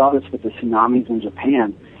 We saw this with the tsunamis in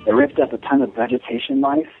Japan. It ripped up a ton of vegetation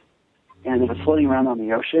life, and it was floating around on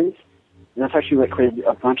the oceans. And that's actually what created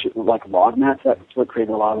a bunch of like log mats. That's what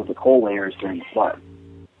created a lot of the coal layers during the flood.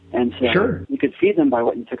 And so you could feed them by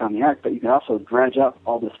what you took on the ark, but you could also dredge up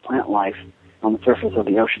all this plant life on the surface of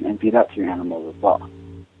the ocean and feed that to your animals as well.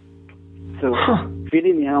 So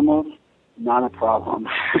feeding the animals, not a problem.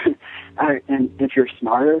 And if you're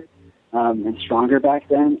smarter and stronger back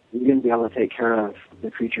then, you're going to be able to take care of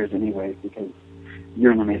the creatures anyway because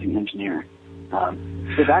you're an amazing engineer.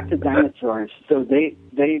 So back to dinosaurs. So they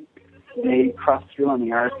crossed through on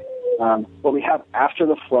the ark. What we have after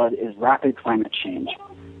the flood is rapid climate change.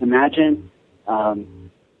 Imagine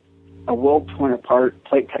a world torn apart,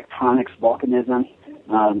 plate tectonics, volcanism,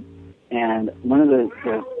 and one of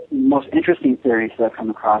the most interesting theories that I've come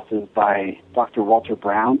across is by Dr. Walter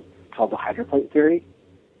Brown, called the hydroplate theory.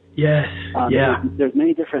 Yes, There's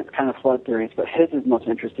many different kind of flood theories, but his is most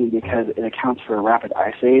interesting because it accounts for a rapid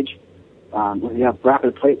ice age. When you have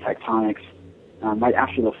rapid plate tectonics, right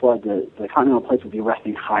after the flood, the continental plates would be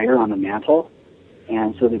resting higher on the mantle,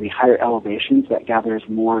 and so there'd be higher elevations that gathers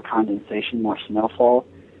more condensation, more snowfall.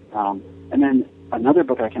 And then another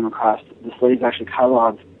book I came across, this lady's actually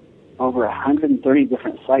cataloged over 130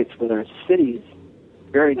 different sites where there's cities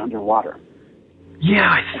buried underwater. Yeah,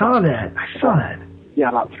 I saw that. Yeah,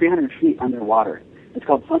 about 300 feet underwater. It's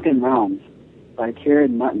called Sunken Realms by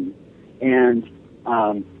Kieran Mutton. And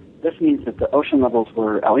this means that the ocean levels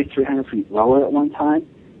were at least 300 feet lower at one time,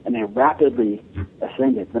 and they rapidly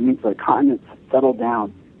ascended. That means the continents settled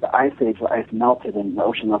down, the ice age, the ice melted, and the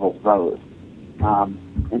ocean levels rose.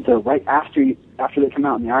 And so right after they come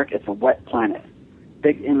out in the ark, it's a wet planet.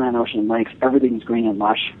 Big inland ocean lakes, everything's green and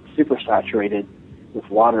lush, super saturated with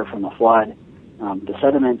water from the flood. The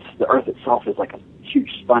sediments, the earth itself is like a huge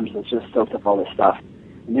sponge that's just soaked up all this stuff.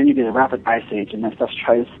 And then you get a rapid ice age, and then stuff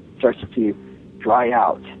starts to dry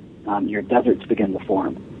out. Your deserts begin to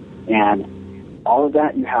form. And all of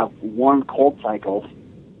that, you have warm, cold cycles,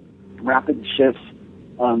 rapid shifts.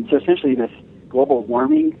 So essentially this global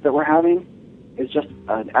warming that we're having is just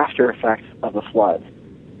an after effect of the flood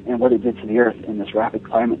and what it did to the earth in this rapid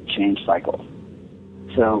climate change cycle.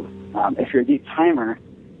 So if you're a deep timer,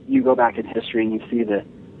 you go back in history and you see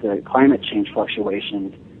the climate change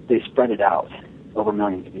fluctuations, they spread it out over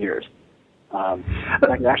millions of years.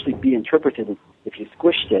 That could actually be interpreted, if you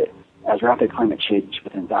squished it, as rapid climate change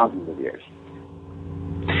within thousands of years.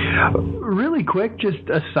 Really quick, just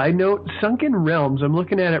a side note, Sunken Realms, I'm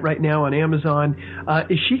looking at it right now on Amazon.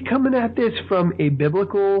 Is she coming at this from a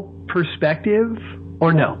biblical perspective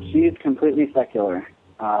or no? She's completely secular.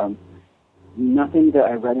 Nothing that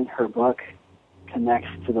I read in her book connects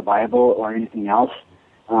to the Bible or anything else.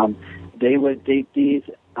 They would date these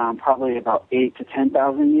probably about 8 to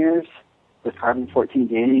 10,000 years with carbon-14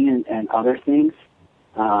 dating and other things.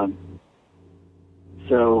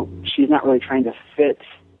 So she's not really trying to fit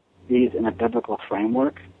these in a biblical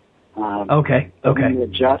framework. Okay.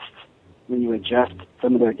 When you adjust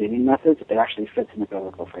some of their dating methods, it actually fits in the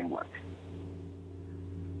biblical framework.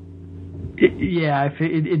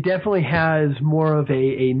 It definitely has more of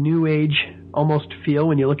a New Age almost feel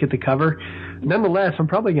when you look at the cover. Nonetheless, I'm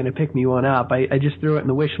probably going to pick me one up. I just threw it in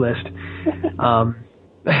the wish list.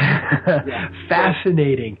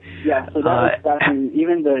 Fascinating. Yeah, so that was fascinating.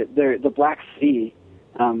 Even the Black Sea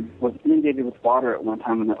was inundated with water at one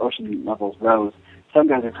time when the ocean levels rose. Some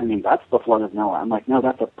guys are claiming that's the flood of Noah. I'm like, no,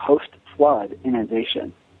 that's a post-flood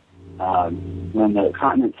inundation. When the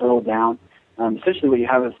continent settled down, essentially what you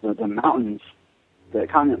have is the mountains, the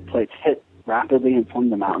continent plates hit rapidly and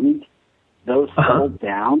formed the mountains. Those settled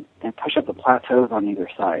down and push up the plateaus on either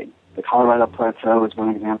side. The Colorado Plateau is one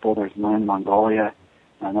example. There's one in Mongolia,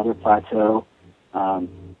 another plateau.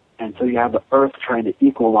 And so you have the earth trying to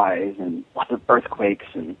equalize and lots of earthquakes.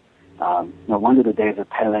 And one of the days of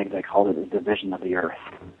Peleg, they called it the division of the earth.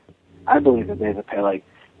 I believe the days of Peleg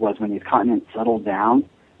was when these continents settled down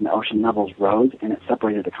and the ocean levels rose and it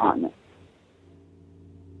separated the continent.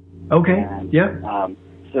 Okay,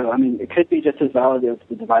 So, I mean, it could be just as valid as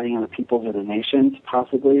the dividing of the peoples or the nations,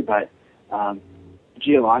 possibly, but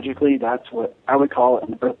geologically, that's what I would call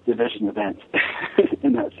an Earth division event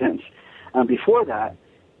in that sense. Before that,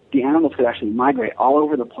 the animals could actually migrate all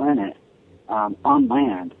over the planet on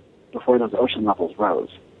land before those ocean levels rose.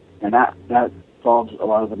 And that solves a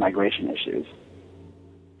lot of the migration issues.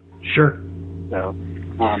 Sure.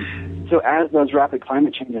 So as those rapid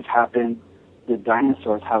climate changes happen, the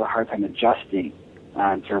dinosaurs have a hard time adjusting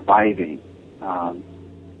and surviving.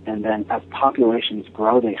 And then as populations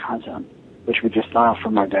grow, they hunt them, which we just saw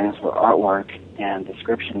from our dinosaur artwork and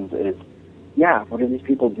descriptions is, yeah, what are these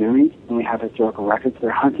people doing? And we have historical records.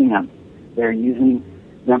 They're hunting them. They're using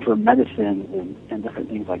them for medicine and different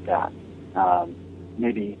things like that.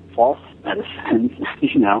 Maybe false medicines,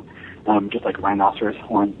 just like rhinoceros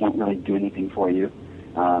horns don't really do anything for you.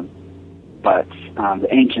 But the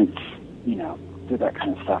ancients, do that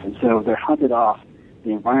kind of stuff. And so they're hunted off.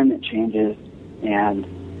 The environment changes, and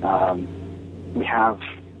we have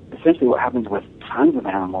essentially what happens with tons of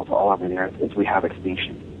animals all over the earth is we have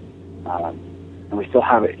extinction. And we still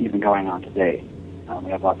have it even going on today.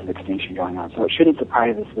 We have lots of extinction going on. So it shouldn't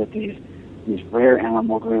surprise us that these rare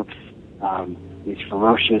animal groups, these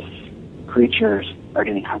ferocious creatures are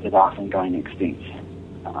getting hunted off and going extinct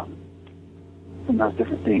from those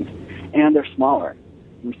different things. And they're smaller.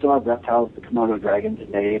 We still have reptiles, the Komodo dragon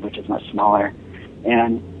today, which is much smaller.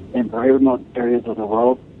 And in very remote areas of the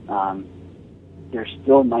world, there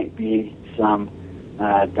still might be some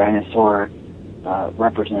dinosaur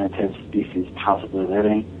representative species possibly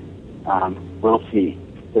living. We'll see.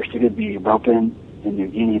 There could be Ropen in New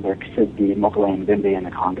Guinea. There could be Mokele Mbembe in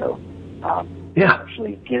the Congo.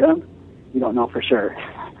 Actually get them? We don't know for sure.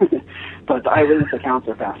 But the eyewitness accounts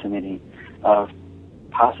are fascinating of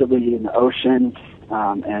possibly in the oceans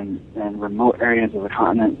and remote areas of the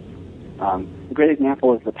continent. A great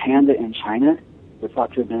example is the panda in China, was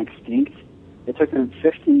thought to have been extinct. It took them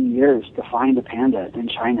 50 years to find a panda in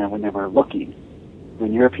China when they were looking.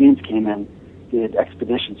 When Europeans came in, did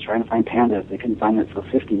expeditions trying to find pandas, they couldn't find it for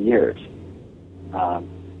 50 years.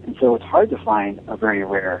 And so it's hard to find a very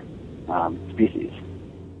rare species,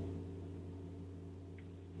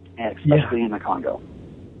 and especially in the Congo.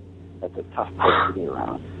 That's a tough place to be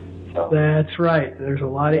around. So. That's right. There's a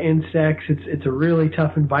lot of insects. It's a really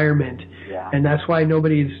tough environment. Yeah. And that's why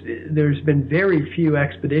there's been very few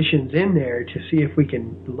expeditions in there to see if we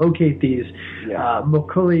can locate these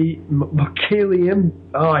Mokele,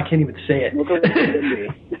 I can't even say it.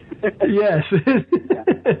 Yes.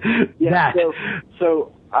 Yeah.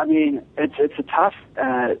 So I mean, it's a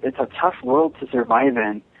tough world to survive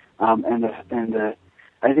in,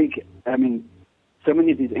 so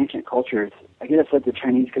many of these ancient cultures, I get upset with the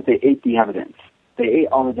Chinese because they ate the evidence. They ate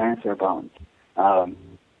all the dinosaur bones.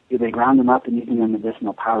 They ground them up and used them in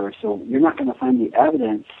medicinal powders. So you're not going to find the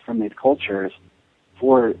evidence from these cultures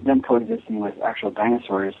for them coexisting with actual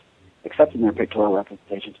dinosaurs, except in their pictorial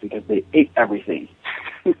representations, because they ate everything.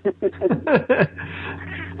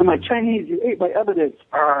 I'm like, Chinese, you ate my evidence.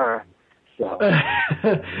 So.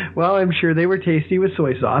 Well, I'm sure they were tasty with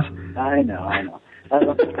soy sauce. I know. I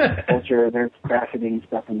love the culture. There's bracketing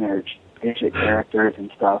stuff in there, ancient characters and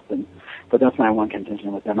stuff, but that's my one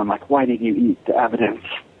contention with them. I'm like, why did you eat the evidence?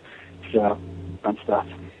 So, fun stuff.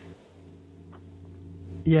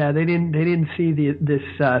 Yeah, they didn't see this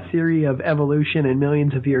theory of evolution and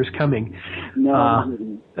millions of years coming. No,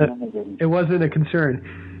 they didn't. It wasn't a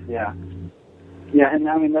concern. Yeah, and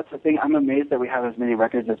I mean that's the thing. I'm amazed that we have as many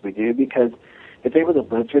records as we do, because if they would have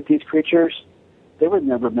lived with these creatures, they would have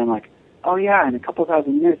never been like, oh yeah, in a couple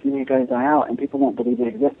thousand years, you guys die out, and people won't believe they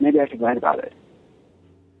exist. Maybe I should write about it.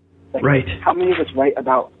 Like, right. How many of us write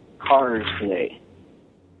about cars today?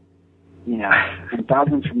 And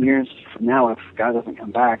thousands of years from now, if God doesn't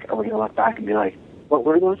come back, are we going to look back and be like, what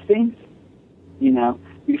were those things?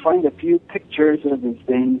 We find a few pictures of these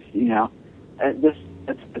things.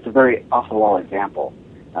 It's a very off-the-wall example.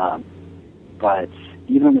 But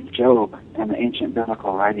even with Job and the ancient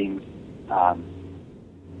biblical writings,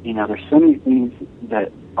 there's so many things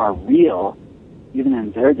that are real, even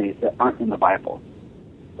in their days, that aren't in the Bible.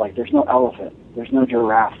 Like, there's no elephant, there's no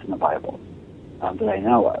giraffes in the Bible that I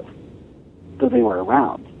know of, though they were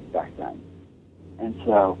around back then. And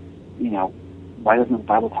so, why doesn't the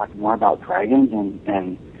Bible talk more about dragons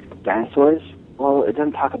and dinosaurs? Well, it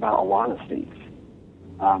doesn't talk about a lot of things,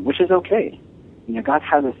 which is okay. God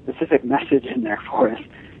has a specific message in there for us.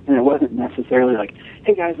 And it wasn't necessarily like,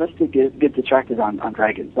 hey guys, let's get distracted on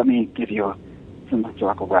dragons. Let me give you some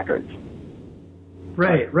historical records.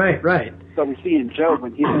 Right. So we see in Job,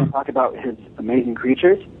 when he's going to talk about his amazing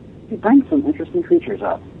creatures, he brings some interesting creatures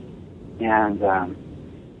up and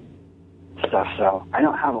stuff. So I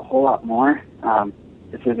don't have a whole lot more.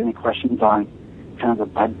 If there's any questions on kind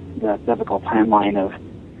of the biblical timeline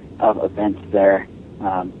of events there,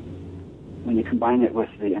 when you combine it with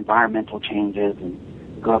the environmental changes and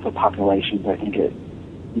growth of populations, I think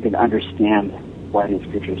you can understand why these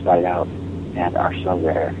creatures died out and are so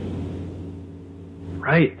rare.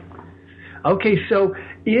 Right. Okay, so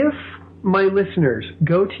if my listeners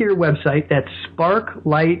go to your website, that's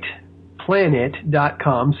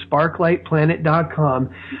sparklightplanet.com, sparklightplanet.com.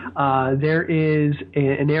 There is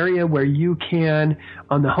an area where you can,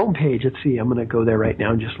 on the homepage, let's see, I'm going to go there right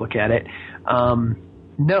now and just look at it.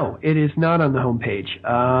 No, it is not on the homepage.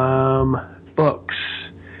 Books.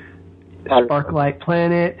 Sparklight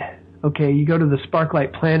Planet. Okay, you go to the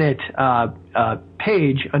Sparklight Planet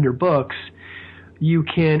page under books. You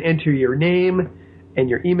can enter your name and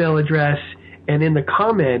your email address, and in the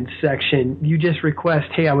comments section, you just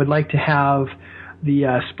request, hey, I would like to have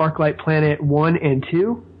the Sparklight Planet 1 and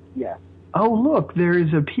 2. Yeah. Oh, look, there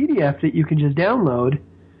is a PDF that you can just download.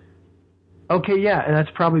 Okay, yeah, and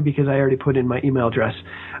that's probably because I already put in my email address.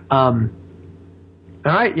 All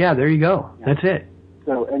right, yeah, there you go. Yeah. That's it.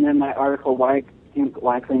 So, and then my article, Why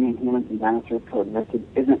Claiming Humans and Dinosaurs Coexisted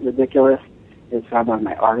Isn't Ridiculous, is found on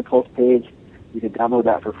my articles page. You can download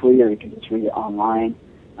that for free, or you can just read it online.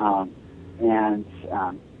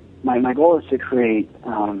 My goal is to create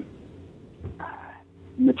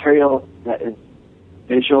material that is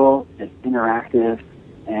visual, is interactive,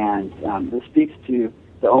 and this speaks to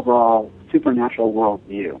the overall supernatural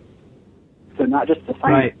worldview. So not just the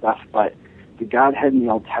science stuff, but the Godhead in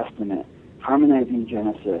the Old Testament, harmonizing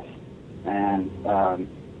Genesis, and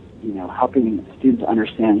helping students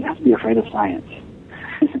understand you have to be afraid of science.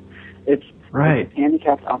 It's a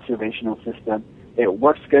handicapped observational system. It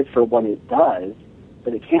works good for what it does,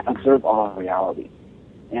 but it can't observe all of reality.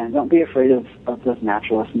 And don't be afraid of those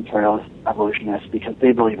naturalists, materialists, evolutionists, because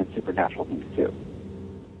they believe in supernatural things too.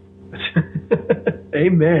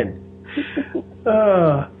 Amen.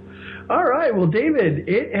 All right. Well, David,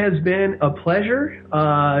 it has been a pleasure.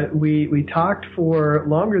 We talked for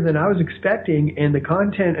longer than I was expecting, and the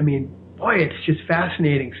content, I mean, boy, it's just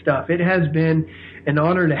fascinating stuff. It has been an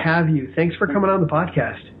honor to have you. Thanks for coming on the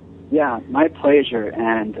podcast. Yeah, my pleasure.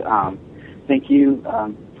 And thank you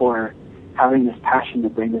for having this passion to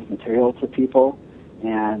bring this material to people.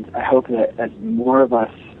 And I hope that as more of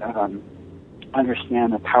us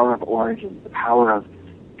understand the power of origin, the power of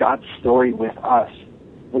God's story with us,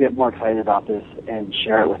 we'll get more excited about this and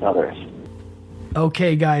share it with others.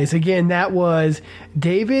 Okay, guys. Again, that was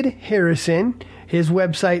David Harrison. His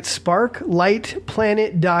website,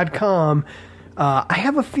 sparklightplanet.com. I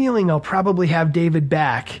have a feeling I'll probably have David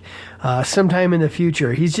back sometime in the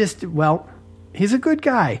future. He's just, well, he's a good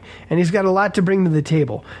guy, and he's got a lot to bring to the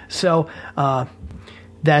table. So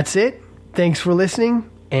that's it. Thanks for listening,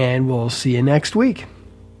 and we'll see you next week.